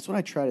 And that's what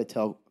I try to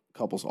tell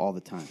couples all the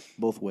time,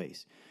 both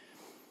ways.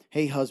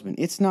 Hey, husband,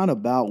 it's not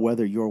about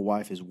whether your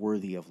wife is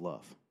worthy of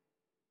love,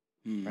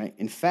 right?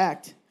 In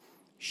fact,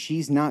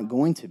 she's not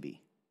going to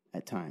be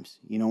at times.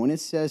 When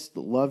it says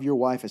love your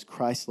wife as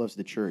Christ loves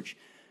the church,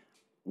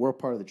 we're a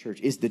part of the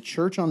church. Is the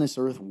church on this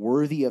earth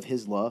worthy of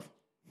his love?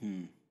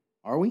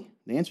 Are we?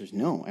 The answer is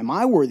no. Am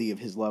I worthy of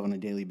his love on a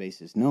daily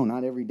basis? No,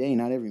 not every day,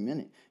 not every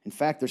minute. In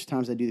fact, there's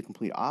times I do the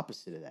complete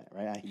opposite of that,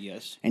 right?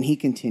 Yes. And he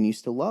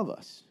continues to love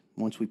us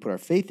once we put our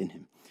faith in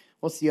him.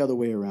 Well, it's the other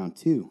way around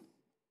too.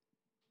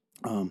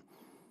 So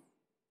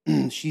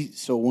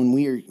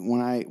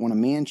when a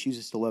man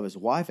chooses to love his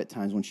wife at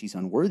times when she's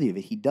unworthy of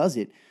it, he does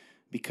it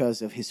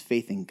because of his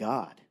faith in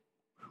God.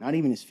 Not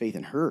even his faith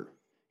in her,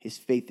 his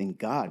faith in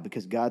God,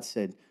 because God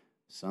said,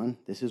 son,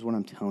 this is what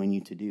I'm telling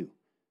you to do.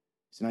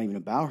 It's not even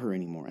about her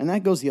anymore. And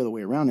that goes the other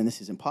way around, and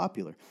this isn't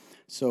popular.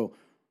 So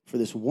for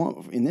this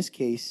one, in this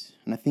case,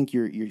 and I think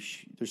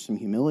there's some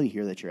humility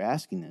here that you're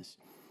asking this,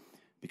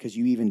 because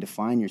you even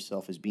define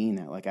yourself as being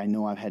that. Like, I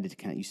know I've had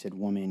to you said,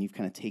 woman, you've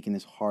kind of taken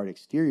this hard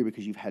exterior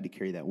because you've had to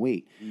carry that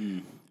weight.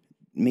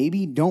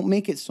 Maybe don't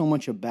make it so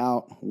much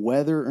about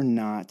whether or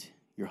not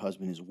your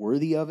husband is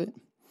worthy of it,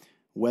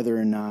 whether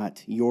or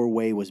not your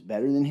way was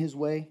better than his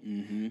way,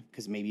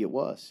 because maybe it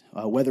was.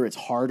 Whether it's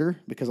harder,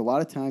 because a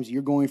lot of times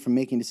you're going from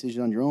making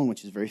decisions on your own,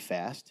 which is very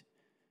fast,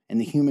 and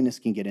the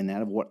humanist can get in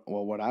that of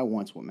what I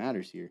want's what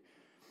matters here,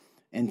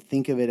 and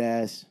think of it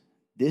as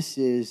this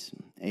is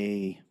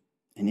an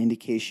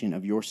indication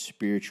of your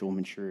spiritual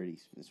maturity.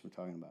 That's what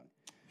we're talking about.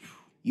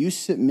 You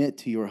submit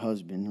to your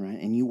husband, right,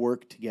 and you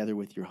work together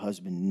with your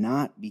husband,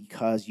 not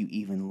because you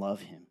even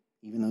love him.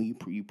 even though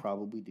you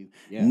probably do.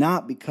 Yeah.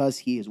 Not because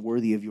he is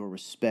worthy of your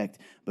respect,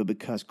 but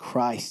because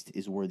Christ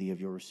is worthy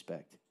of your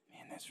respect.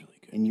 Man, that's really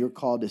good. And you're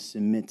called to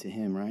submit to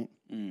him, right?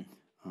 Mm.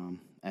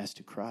 As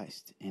to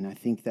Christ. And I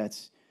think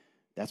that's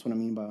what I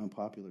mean by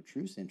unpopular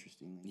truths,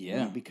 interestingly.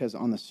 Yeah. Because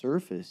on the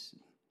surface,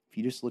 if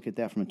you just look at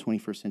that from a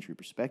 21st century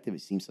perspective,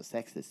 it seems so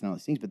sexist and all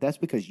these things. But that's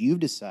because you've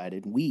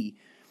decided, we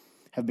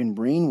have been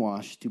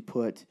brainwashed to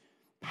put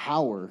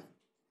power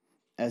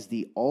as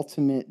the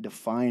ultimate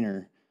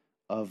definer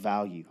of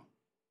value.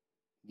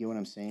 You get what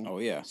I'm saying? Oh,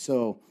 yeah.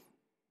 So,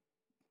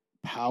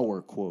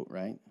 power quote,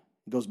 right?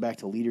 It goes back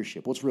to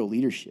leadership. What's real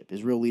leadership?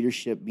 Is real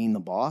leadership being the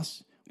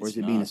boss, or It's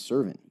is it being a not.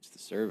 servant? It's the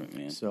servant,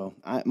 man. So,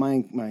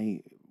 my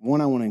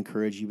one, I want to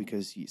encourage you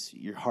because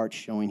your heart's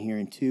showing here,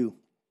 and two,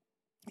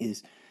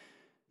 is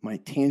my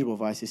tangible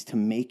advice is to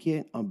make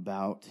it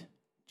about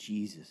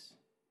Jesus.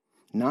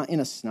 Not in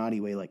a snotty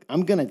way, like,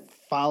 I'm going to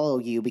follow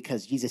you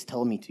because Jesus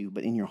told me to,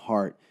 but in your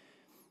heart,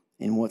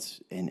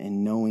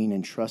 and knowing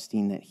and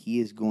trusting that he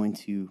is going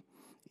to,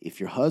 if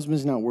your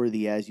husband's not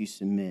worthy as you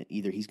submit,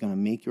 either he's going to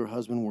make your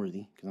husband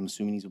worthy, because I'm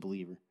assuming he's a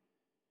believer,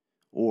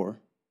 or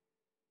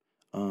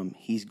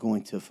he's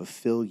going to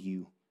fulfill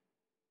you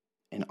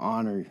and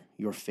honor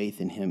your faith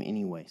in him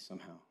anyway,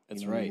 somehow.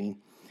 That's You know what I right. mean?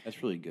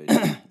 That's really good.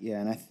 Yeah,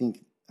 and I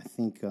think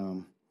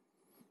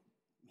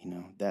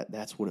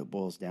that's what it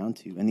boils down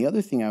to. And the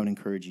other thing I would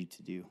encourage you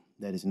to do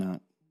that is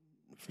not,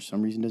 for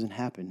some reason, doesn't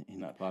happen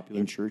Not popular.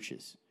 in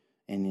churches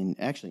and in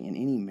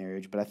any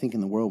marriage, but I think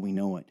in the world we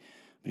know it.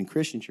 But in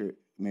Christian church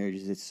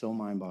marriages, it's so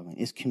mind-boggling.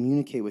 Is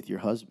communicate with your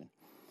husband.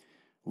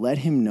 Let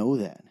him know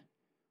that.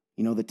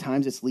 You know, the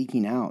times it's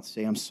leaking out,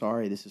 say, I'm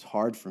sorry, this is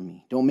hard for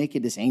me. Don't make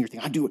it this anger thing.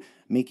 I do it.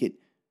 Make it,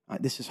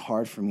 this is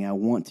hard for me. I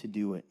want to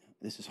do it.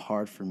 This is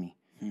hard for me.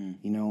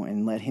 You know,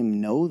 and let him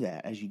know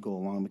that as you go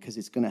along, because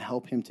it's going to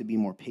help him to be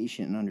more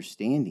patient and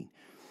understanding.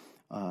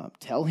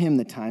 Tell him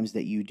the times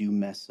that you do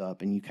mess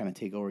up and you kind of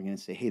take over again and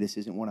say, hey, this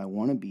isn't what I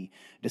want to be.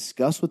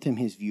 Discuss with him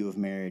his view of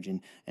marriage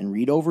and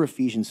read over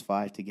Ephesians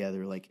 5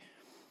 together. Like,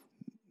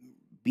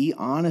 be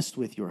honest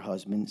with your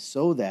husband,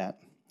 so that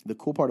the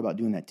cool part about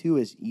doing that too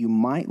is you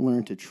might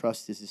learn to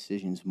trust his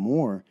decisions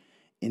more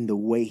in the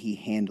way he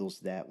handles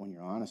that when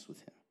you're honest with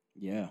him.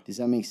 Yeah. Does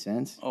that make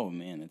sense? Oh,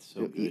 man, it's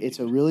so good. It's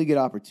a really good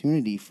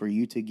opportunity for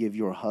you to give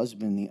your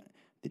husband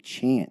the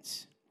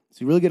chance.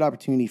 It's a really good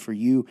opportunity for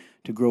you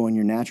to grow in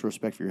your natural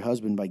respect for your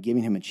husband by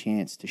giving him a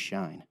chance to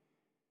shine.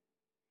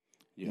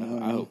 Yeah, You know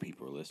what I I mean? hope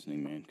people are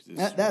listening, man.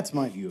 Cause That's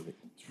my view of it.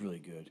 it's really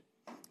good.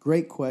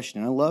 Great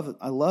question. I love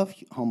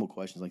humble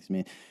questions like this,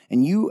 man.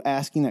 And you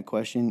asking that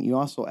question, you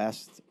also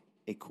asked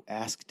a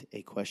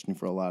question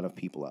for a lot of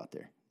people out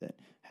there that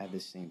have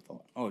this same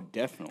thought. Oh, Because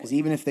definitely.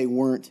 even if they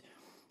weren't,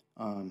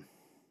 okay,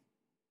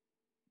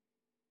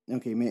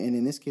 man, and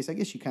in this case, I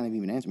guess you kind of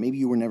even answered. Maybe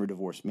you were never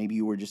divorced. Maybe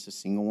you were just a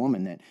single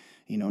woman that,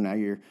 you know, now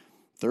you're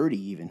 30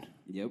 even,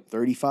 Yep.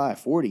 35,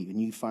 40,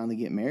 and you finally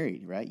get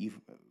married, right?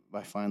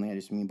 By finally, I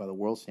just mean by the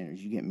world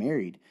standards. You get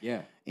married,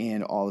 Yeah.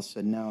 and all of a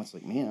sudden now it's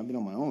like, man, I've been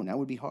on my own. That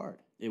would be hard.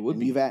 It would And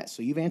be. You've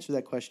answered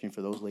that question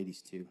for those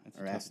ladies too. That's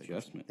a or tough asked that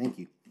question. adjustment. Thank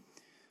you.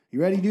 You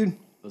ready, dude?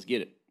 Let's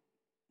get it.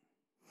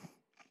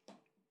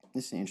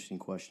 This is an interesting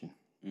question.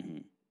 Mm-hmm.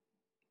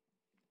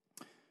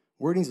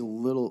 Wording's a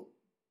little,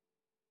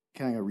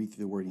 kind of got to read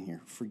through the wording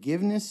here.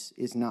 Forgiveness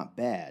is not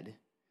bad,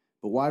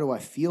 but why do I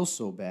feel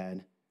so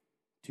bad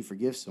to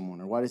forgive someone?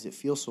 Or why does it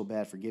feel so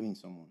bad forgiving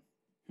someone?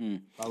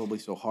 Probably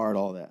so hard,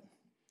 all that.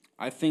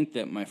 I think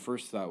that my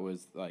first thought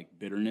was like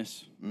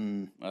bitterness,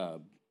 or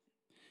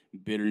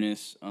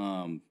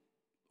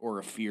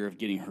a fear of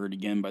getting hurt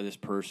again by this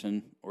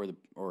person or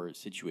a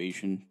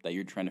situation that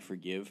you're trying to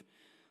forgive,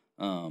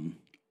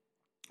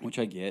 which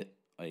I get.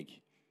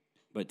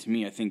 But to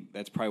me, I think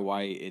that's probably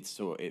why it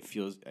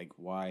feels like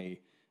why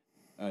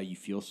you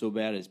feel so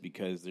bad is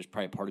because there's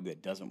probably a part of you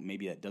that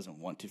doesn't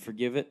want to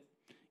forgive it.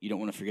 You don't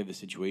want to forgive the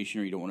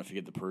situation, or you don't want to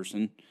forgive the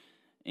person.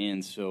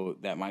 And so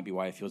that might be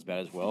why it feels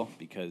bad as well,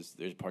 because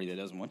there's a party that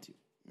doesn't want to.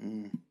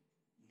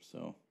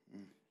 So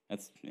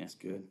that's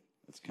good.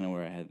 That's kind of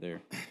where I had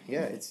there.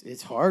 Yeah,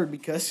 it's hard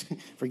because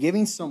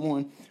forgiving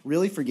someone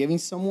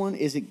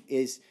is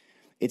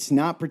it's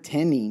not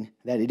pretending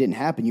that it didn't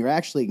happen. You're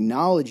actually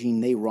acknowledging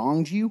they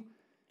wronged you,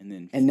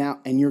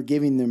 and you're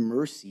giving them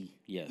mercy,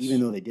 Yes. even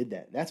though they did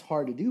that. That's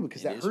hard to do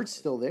because that is hurt's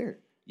still there,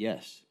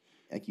 Yes.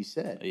 like you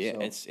said. Yeah,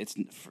 So, it's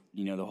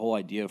the whole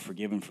idea of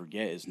forgive and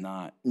forget is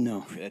not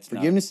no. That's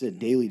Forgiveness is a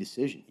daily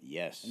decision,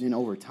 yes. and then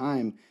over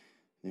time,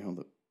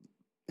 and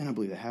I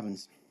believe that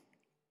happens.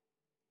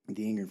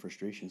 The anger and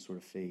frustration sort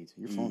of fades.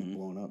 Your phone's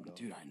blowing up, though.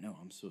 Dude, I know.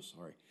 I'm so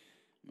sorry.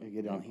 You gotta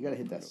get it on. You gotta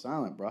hit that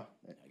silent, bro.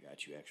 I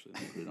got you. Actually,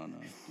 let me put it on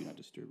do not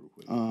disturb real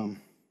quick.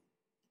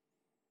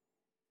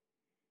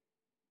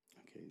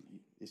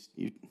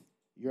 Okay,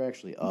 you're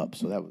actually up,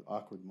 so that was an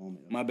awkward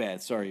moment. My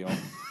bad. Sorry, y'all.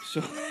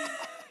 So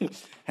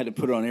had to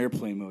put it on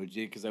airplane mode,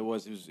 Jake, because it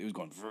was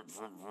going. Vert,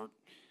 vert, vert.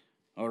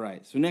 All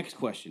right. So next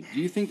question: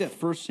 do you think that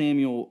 1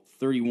 Samuel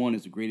 31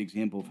 is a great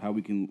example of how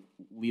we can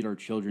lead our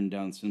children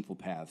down sinful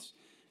paths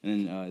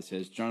And then it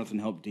says, Jonathan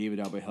helped David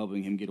out by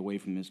helping him get away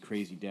from his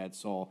crazy dad,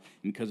 Saul.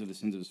 And because of the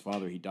sins of his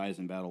father, he dies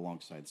in battle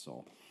alongside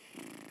Saul.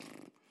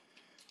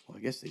 Well,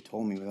 I guess they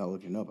told me without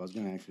looking up. I was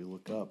going to actually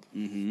look up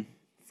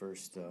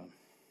first.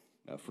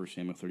 1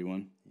 Samuel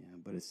 31. Yeah,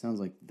 but it sounds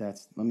like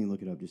that's... Let me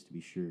look it up just to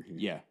be sure here.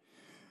 Yeah.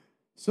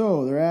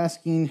 So they're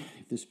asking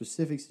if the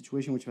specific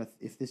situation, which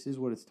if this is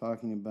what it's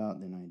talking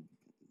about, then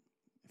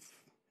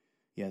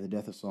the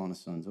death of Saul and his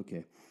sons.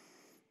 Okay.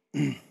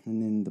 And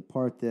then the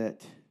part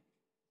that...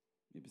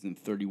 It was in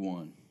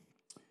 31.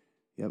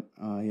 Yep.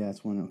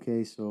 That's one.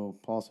 Okay, so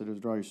Paul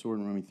said, draw your sword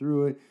and run me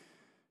through it.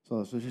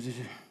 So,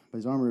 but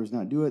his armor was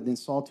not do it. Then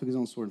Saul took his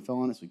own sword and fell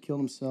on it, so he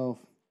killed himself.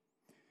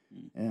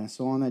 And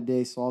so on that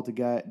day, Saul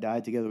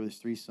died together with his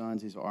 3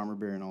 sons, his armor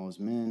bearer, and all his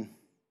men.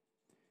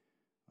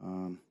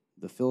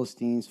 The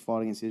Philistines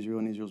fought against Israel,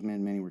 and Israel's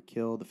men, many were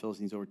killed. The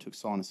Philistines overtook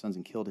Saul and his sons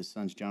and killed his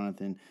sons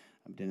Jonathan,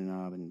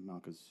 Abinadab, and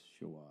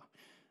Malchus-Shua,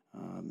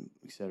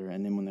 etc.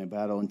 And then when the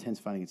battle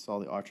intensified against Saul,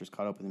 the archers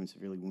caught up with him and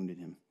severely wounded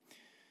him.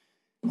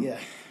 Yeah.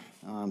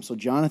 So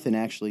Jonathan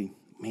actually,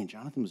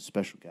 Jonathan was a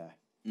special guy.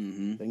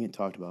 Mm-hmm. Doesn't get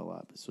talked about a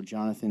lot. But so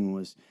Jonathan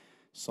was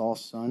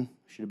Saul's son,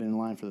 should have been in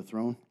line for the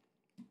throne.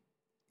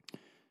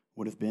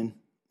 Would have been.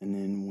 And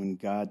then when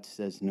God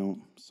says no,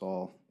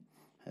 Saul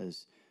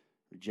has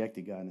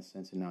rejected God in a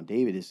sense. And now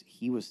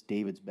he was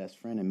David's best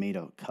friend and made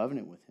a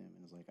covenant with him.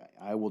 And was like,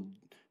 I will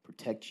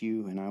protect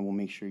you and I will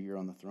make sure you're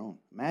on the throne.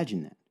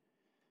 Imagine that.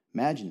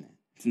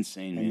 It's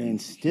insane, man. And then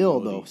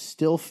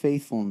still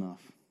faithful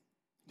enough.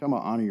 Talking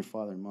about honor your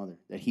father and mother.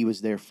 That he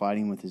was there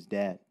fighting with his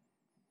dad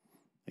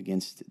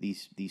against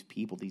these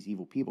people, these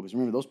evil people. Because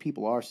remember, those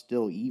people are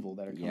still evil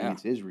that are coming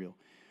against Israel.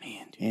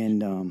 Man, dude.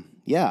 And,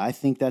 I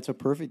think that's a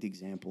perfect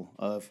example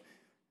of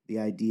the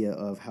idea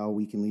of how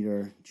we can lead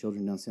our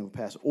children down sinful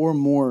paths. Or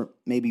more,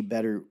 maybe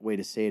better way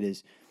to say it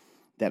is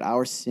that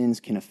our sins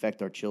can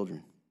affect our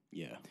children.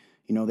 Yeah.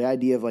 The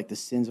idea of like the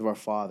sins of our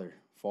father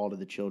fall to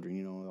the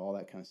children, all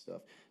that kind of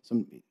stuff.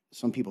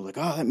 Some people are like,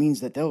 that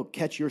means that they'll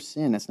catch your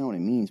sin. That's not what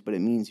it means, but it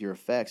means your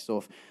effects. So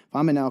if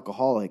I'm an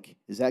alcoholic,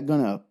 is that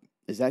going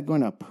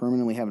to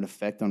permanently have an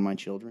effect on my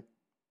children?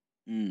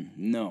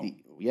 No.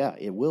 Yeah,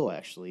 it will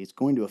actually. It's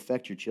going to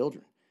affect your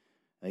children.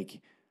 Like,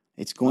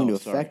 it's going to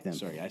affect them.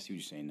 Sorry, I see what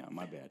you're saying now.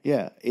 My bad.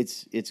 Yeah,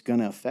 it's going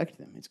to affect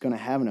them. It's going to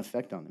have an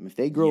effect on them. If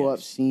they grow up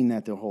seeing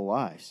that their whole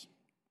lives.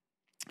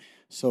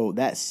 So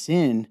that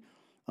sin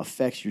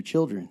affects your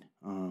children.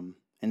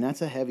 And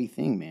that's a heavy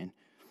thing, man.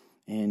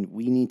 And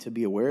we need to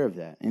be aware of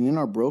that. And in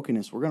our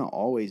brokenness, we're going to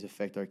always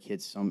affect our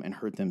kids some and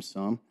hurt them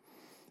some.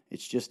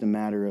 It's just a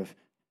matter of,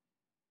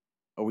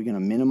 are we going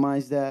to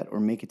minimize that or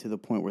make it to the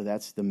point where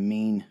that's the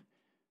main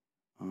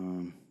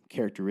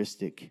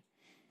characteristic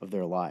of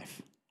their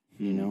life,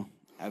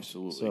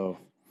 Absolutely. So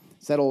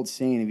it's that old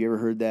saying, have you ever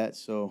heard that?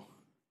 So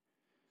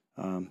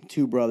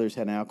 2 brothers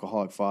had an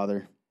alcoholic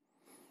father.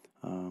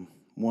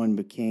 One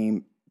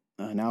became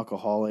an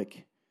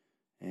alcoholic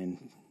and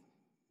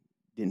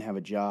didn't have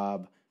a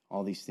job,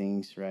 all these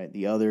things, right?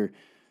 The other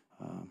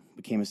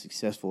became a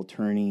successful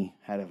attorney,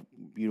 had a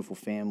beautiful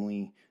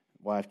family,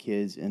 wife,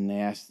 kids, and they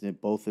asked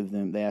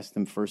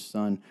them first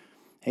son,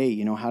 hey,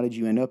 how did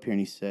you end up here? And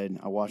he said,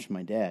 I watched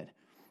my dad.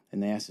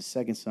 And they asked the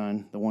second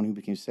son, the one who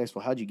became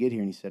successful, how'd you get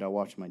here? And he said, I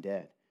watched my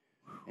dad.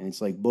 And it's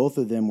like both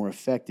of them were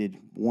affected.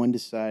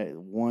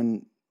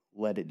 One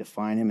let it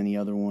define him, and the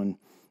other one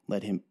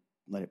let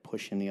it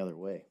push him the other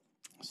way.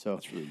 So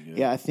that's really good.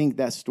 Yeah, I think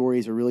that story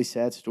is a really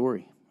sad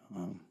story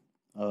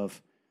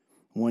of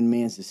one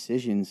man's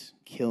decisions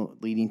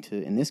leading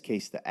to, in this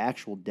case, the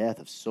actual death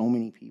of so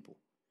many people.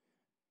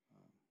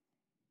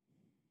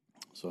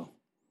 So,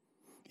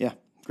 yeah,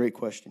 great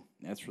question.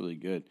 That's really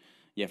good.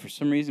 Yeah, for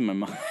some reason, my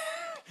mind,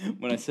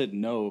 when I said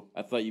no,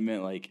 I thought you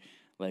meant like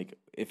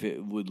if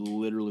it would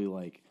literally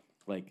like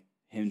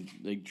him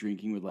like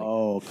drinking with like.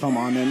 Oh, come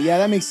on, man. Yeah,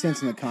 that makes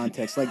sense in the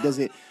context. Like, does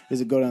it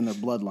go down their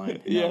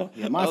bloodline? Yeah.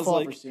 My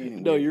fault for saying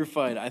it. No, you're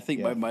fine. I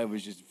think my mind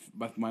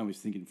was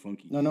thinking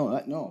funky.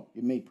 No.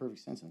 It made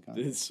perfect sense in the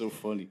context. It's so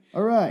funny.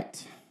 All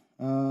right.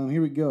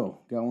 Here we go.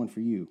 Got one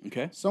for you.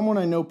 Okay. Someone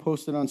I know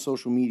posted on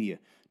social media.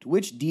 To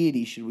which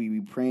deity should we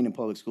be praying in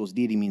public schools?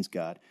 Deity means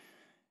God.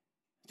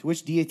 To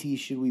which deity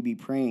should we be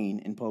praying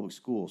in public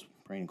schools?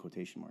 Praying in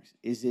quotation marks.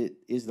 Is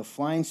the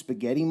flying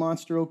spaghetti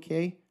monster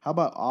okay? How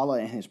about Allah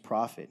and his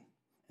prophet?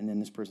 And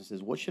then this person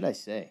says, what should I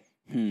say?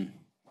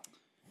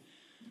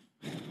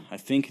 I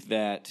think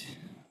that,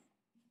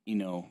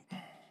 you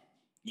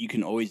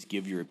can always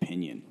give your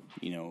opinion.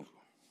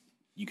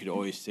 You could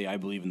always say, I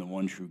believe in the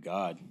one true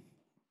God.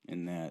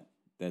 And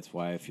that's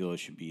why I feel it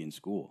should be in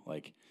school.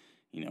 Like,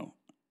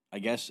 I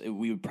guess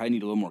we would probably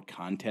need a little more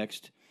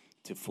context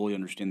to fully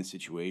understand the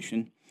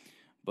situation.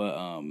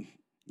 But,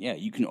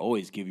 you can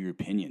always give your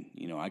opinion.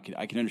 I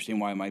can understand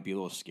why it might be a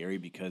little scary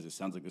because it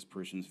sounds like this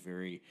person's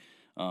very,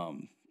 I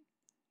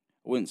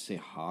wouldn't say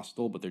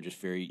hostile, but they're just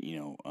very,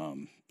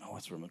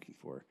 what's what I'm looking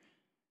for?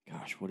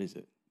 Gosh, what is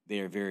it?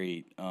 They are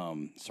very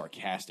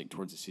sarcastic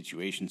towards the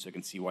situation, so I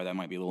can see why that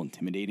might be a little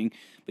intimidating.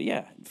 But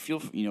yeah,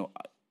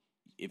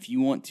 if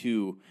you want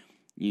to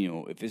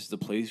if this is a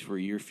place where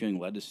you're feeling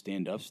led to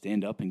stand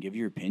up and give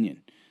your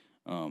opinion.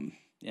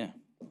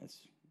 That's.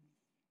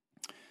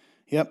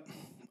 Yep.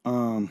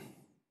 I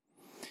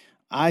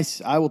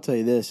will tell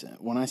you this.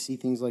 When I see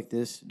things like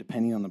this,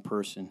 depending on the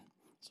person,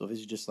 so if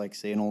it's just like,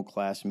 say, an old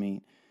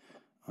classmate,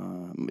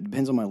 it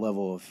depends on my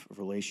level of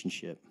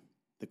relationship.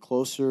 The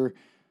closer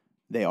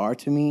they are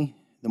to me,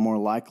 the more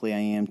likely I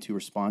am to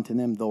respond to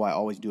them, though I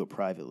always do it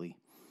privately.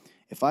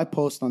 If I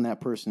post on that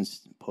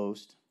person's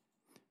post,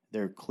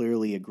 they're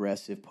clearly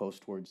aggressive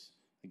post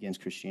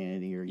against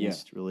Christianity or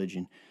against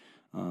religion,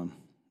 and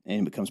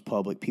it becomes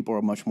public, people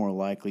are much more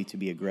likely to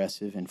be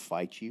aggressive and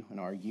fight you and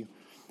argue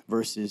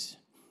versus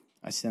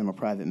I send them a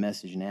private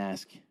message and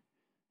ask,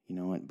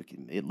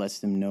 it lets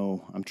them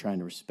know I'm trying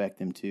to respect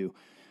them too.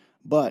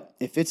 But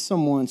if it's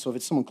someone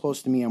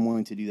close to me, I'm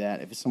willing to do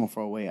that. If it's someone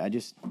far away, I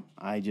just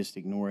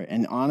ignore it.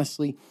 And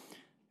honestly,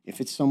 if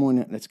it's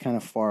someone that's kind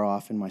of far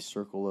off in my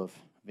circle of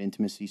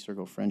intimacy,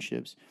 circle of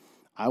friendships,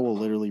 I will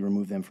literally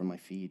remove them from my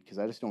feed because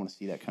I just don't want to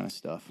see that kind of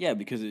stuff. Yeah,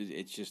 because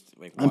it's just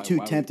like I'm too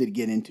tempted to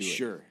get into it.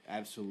 Sure,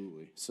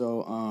 absolutely.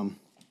 So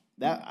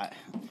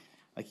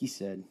like he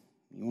said,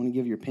 you want to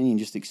give your opinion,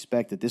 just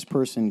expect that this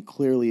person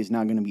clearly is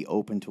not going to be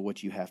open to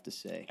what you have to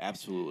say.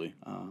 Absolutely.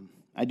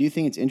 I do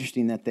think it's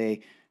interesting that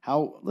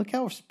look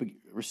how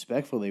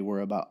respectful they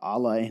were about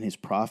Allah and his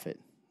prophet.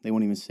 They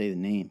won't even say the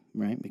name,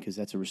 right? Because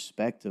that's a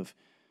respect of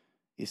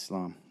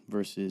Islam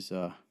versus,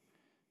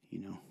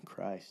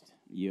 Christ.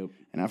 Yep.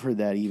 And I've heard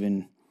that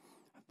even,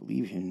 I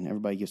believe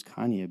everybody gives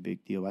Kanye a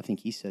big deal. I think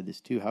he said this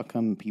too. How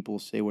come people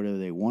say whatever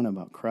they want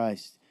about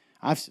Christ?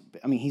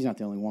 He's not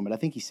the only one, but I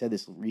think he said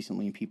this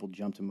recently and people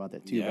jumped him about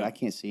that too. Yeah. But I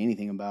can't say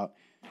anything about,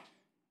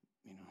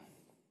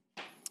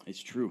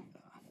 it's true.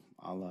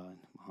 Allah and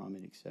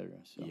Muhammad, etc.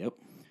 So yep.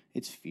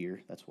 It's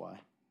fear. That's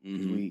why.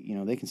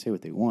 Mm-hmm. They can say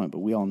what they want, but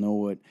we all know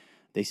what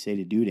they say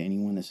to do to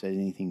anyone that says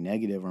anything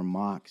negative or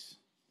mocks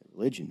their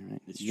religion,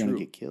 right? You're going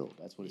to get killed.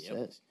 That's what it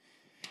says.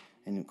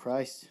 And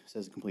Christ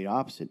says the complete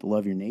opposite, to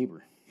love your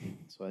neighbor.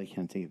 That's why they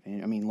can't take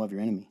advantage. Love your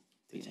enemy.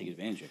 They take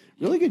advantage of it.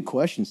 Really good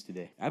questions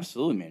today.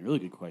 Absolutely, man. Really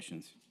good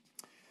questions.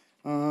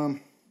 Let's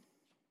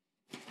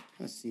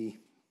see.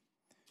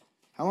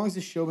 How long has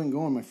this show been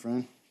going, my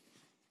friend?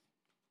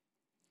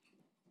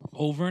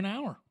 Over an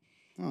hour.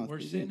 Oh, we're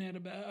sitting at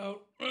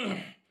about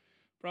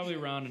probably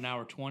around an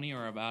hour 20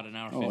 or about an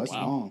hour 50. Oh, that's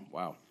long.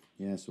 Wow.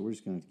 Yeah, so we're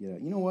just going to get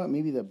out. You know what?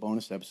 Maybe that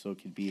bonus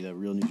episode could be the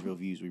Real News, Real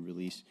Views we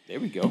release. There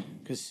we go.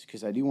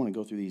 Because I do want to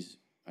go through these.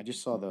 I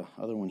just saw the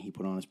other one he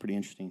put on. It's pretty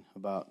interesting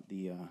about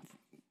the...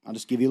 I'll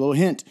just give you a little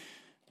hint.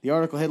 The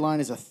article headline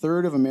is,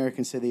 1/3 of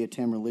Americans say they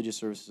attend religious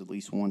services at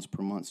least once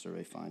per month,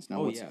 survey finds.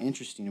 Now, what's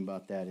interesting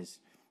about that is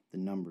the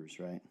numbers,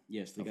 right?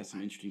 Yes, they got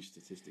some interesting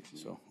statistics.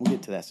 So we'll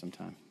get to that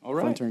sometime. All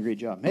right. Fun turn, great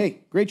job.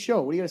 Hey, great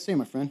show. What do you got to say,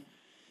 my friend?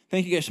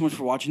 Thank you guys so much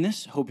for watching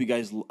this. Hope you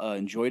guys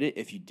enjoyed it.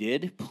 If you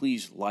did,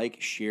 please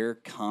like, share,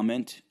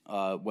 comment,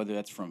 whether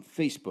that's from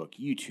Facebook,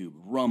 YouTube,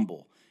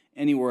 Rumble,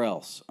 anywhere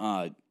else.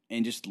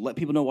 And just let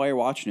people know why you're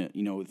watching it.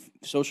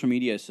 Social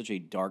media is such a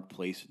dark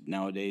place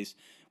nowadays.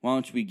 Why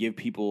don't we give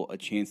people a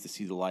chance to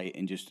see the light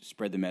and just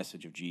spread the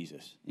message of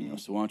Jesus?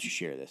 So why don't you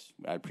share this?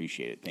 I'd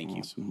appreciate it. Thank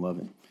you. Love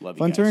it. Love you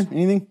Fun guys. turn?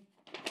 Anything?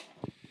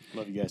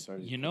 Love you guys.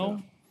 Sorry.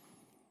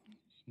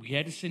 We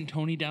had to send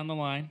Tony down the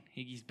line.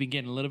 He's been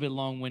getting a little bit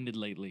long-winded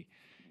lately.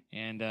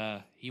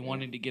 And he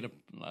wanted to get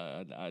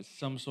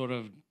some sort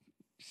of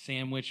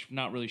sandwich.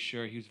 Not really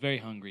sure. He was very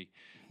hungry.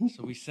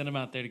 So we sent him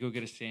out there to go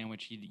get a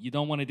sandwich. You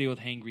don't want to deal with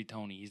hangry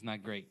Tony. He's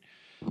not great.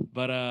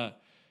 But,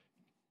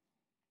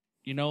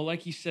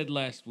 like you said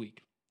last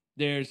week,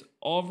 there's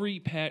every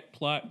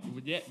plot.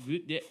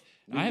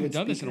 I haven't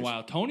done this in a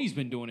while. Tony's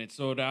been doing it,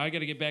 so I got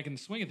to get back in the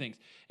swing of things.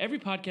 Every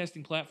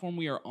podcasting platform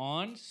we are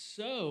on,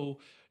 so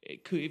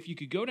if you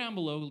could go down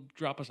below,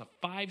 drop us a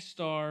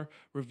 5-star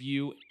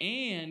review,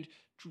 and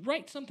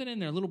write something in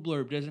there, a little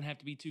blurb. Doesn't have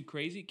to be too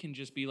crazy. It can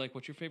just be like,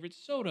 what's your favorite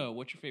soda?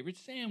 What's your favorite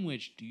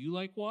sandwich? Do you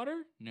like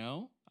water?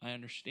 No? I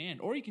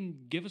understand. Or you can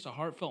give us a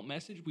heartfelt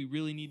message. We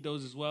really need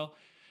those as well.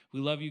 We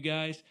love you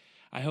guys.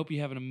 I hope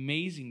you have an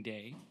amazing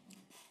day.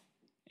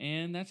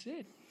 And that's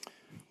it.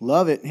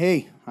 Love it.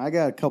 Hey, I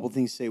got a couple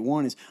things to say.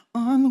 One is,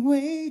 on the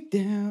way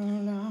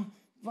down, I'll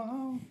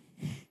fall.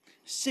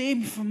 Save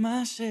me from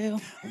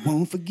myself. I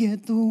won't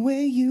forget the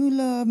way you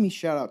love me.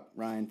 Shout out,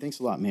 Ryan. Thanks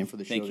a lot, man, for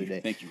the show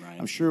today. Thank you, Ryan.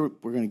 I'm sure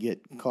we're going to get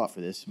caught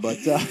for this. But,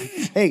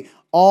 hey,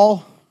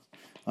 all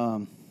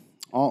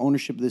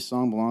ownership of this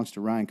song belongs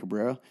to Ryan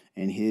Cabrera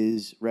and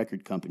his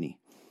record company.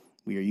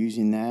 We are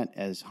using that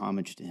as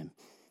homage to him.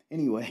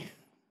 Anyway,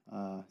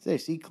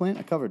 see, Clint,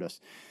 I covered us.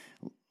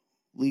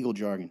 Legal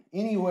jargon.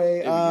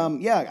 Anyway,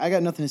 I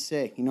got nothing to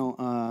say.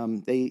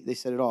 They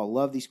said it all.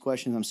 Love these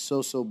questions. I'm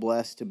so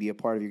blessed to be a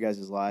part of your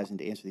guys' lives and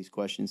to answer these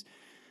questions.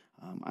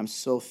 I'm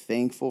so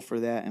thankful for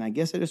that. And I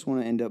guess I just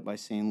want to end up by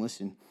saying,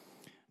 listen,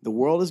 the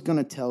world is going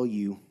to tell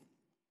you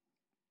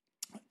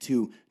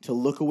to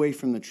look away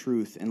from the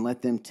truth and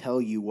let them tell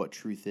you what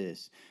truth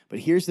is. But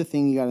here's the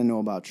thing you got to know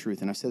about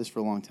truth. And I've said this for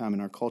a long time. In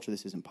our culture,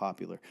 this isn't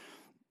popular.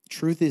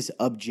 Truth is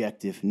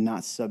objective,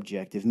 not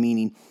subjective,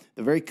 meaning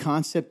the very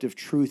concept of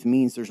truth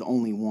means there's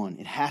only one.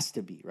 It has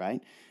to be,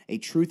 right? A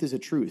truth is a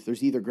truth.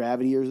 There's either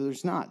gravity or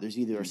there's not. There's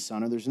either a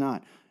sun or there's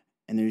not.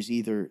 And there's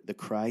either the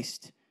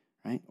Christ,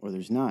 right, or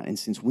there's not. And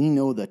since we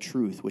know the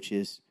truth, which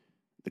is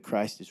the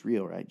Christ is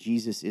real, right?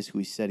 Jesus is who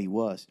he said he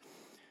was.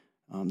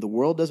 The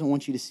world doesn't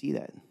want you to see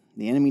that.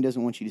 The enemy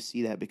doesn't want you to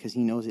see that because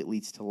he knows it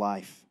leads to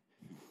life.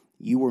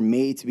 You were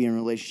made to be in a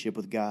relationship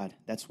with God.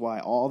 That's why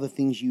all the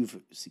things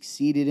you've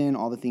succeeded in,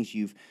 all the things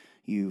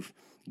you've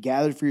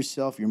gathered for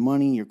yourself, your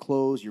money, your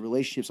clothes, your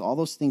relationships, all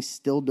those things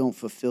still don't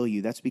fulfill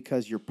you. That's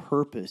because your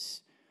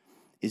purpose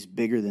is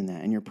bigger than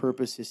that. And your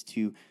purpose is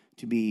to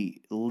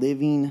be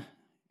living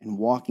and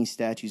walking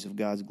statues of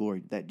God's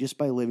glory. That just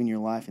by living your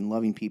life and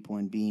loving people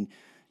and being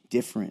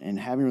different and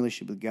having a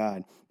relationship with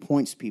God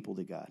points people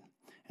to God.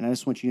 And I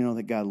just want you to know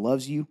that God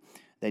loves you,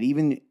 that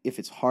even if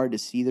it's hard to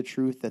see the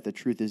truth, that the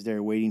truth is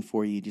there waiting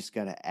for you. You just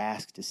got to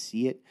ask to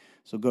see it.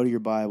 So go to your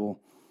Bible,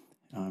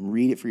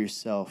 read it for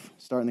yourself.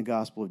 Start in the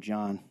Gospel of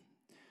John.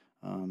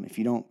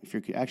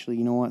 Actually,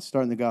 you know what?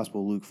 Start in the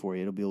Gospel of Luke for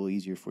you. It'll be a little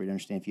easier for you to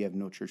understand if you have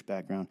no church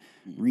background.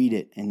 Read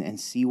it and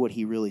see what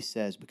he really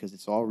says because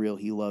it's all real.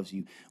 He loves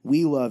you.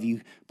 We love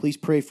you. Please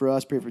pray for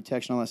us, pray for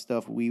protection, all that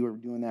stuff. We were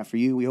doing that for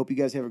you. We hope you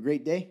guys have a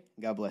great day.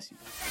 God bless you.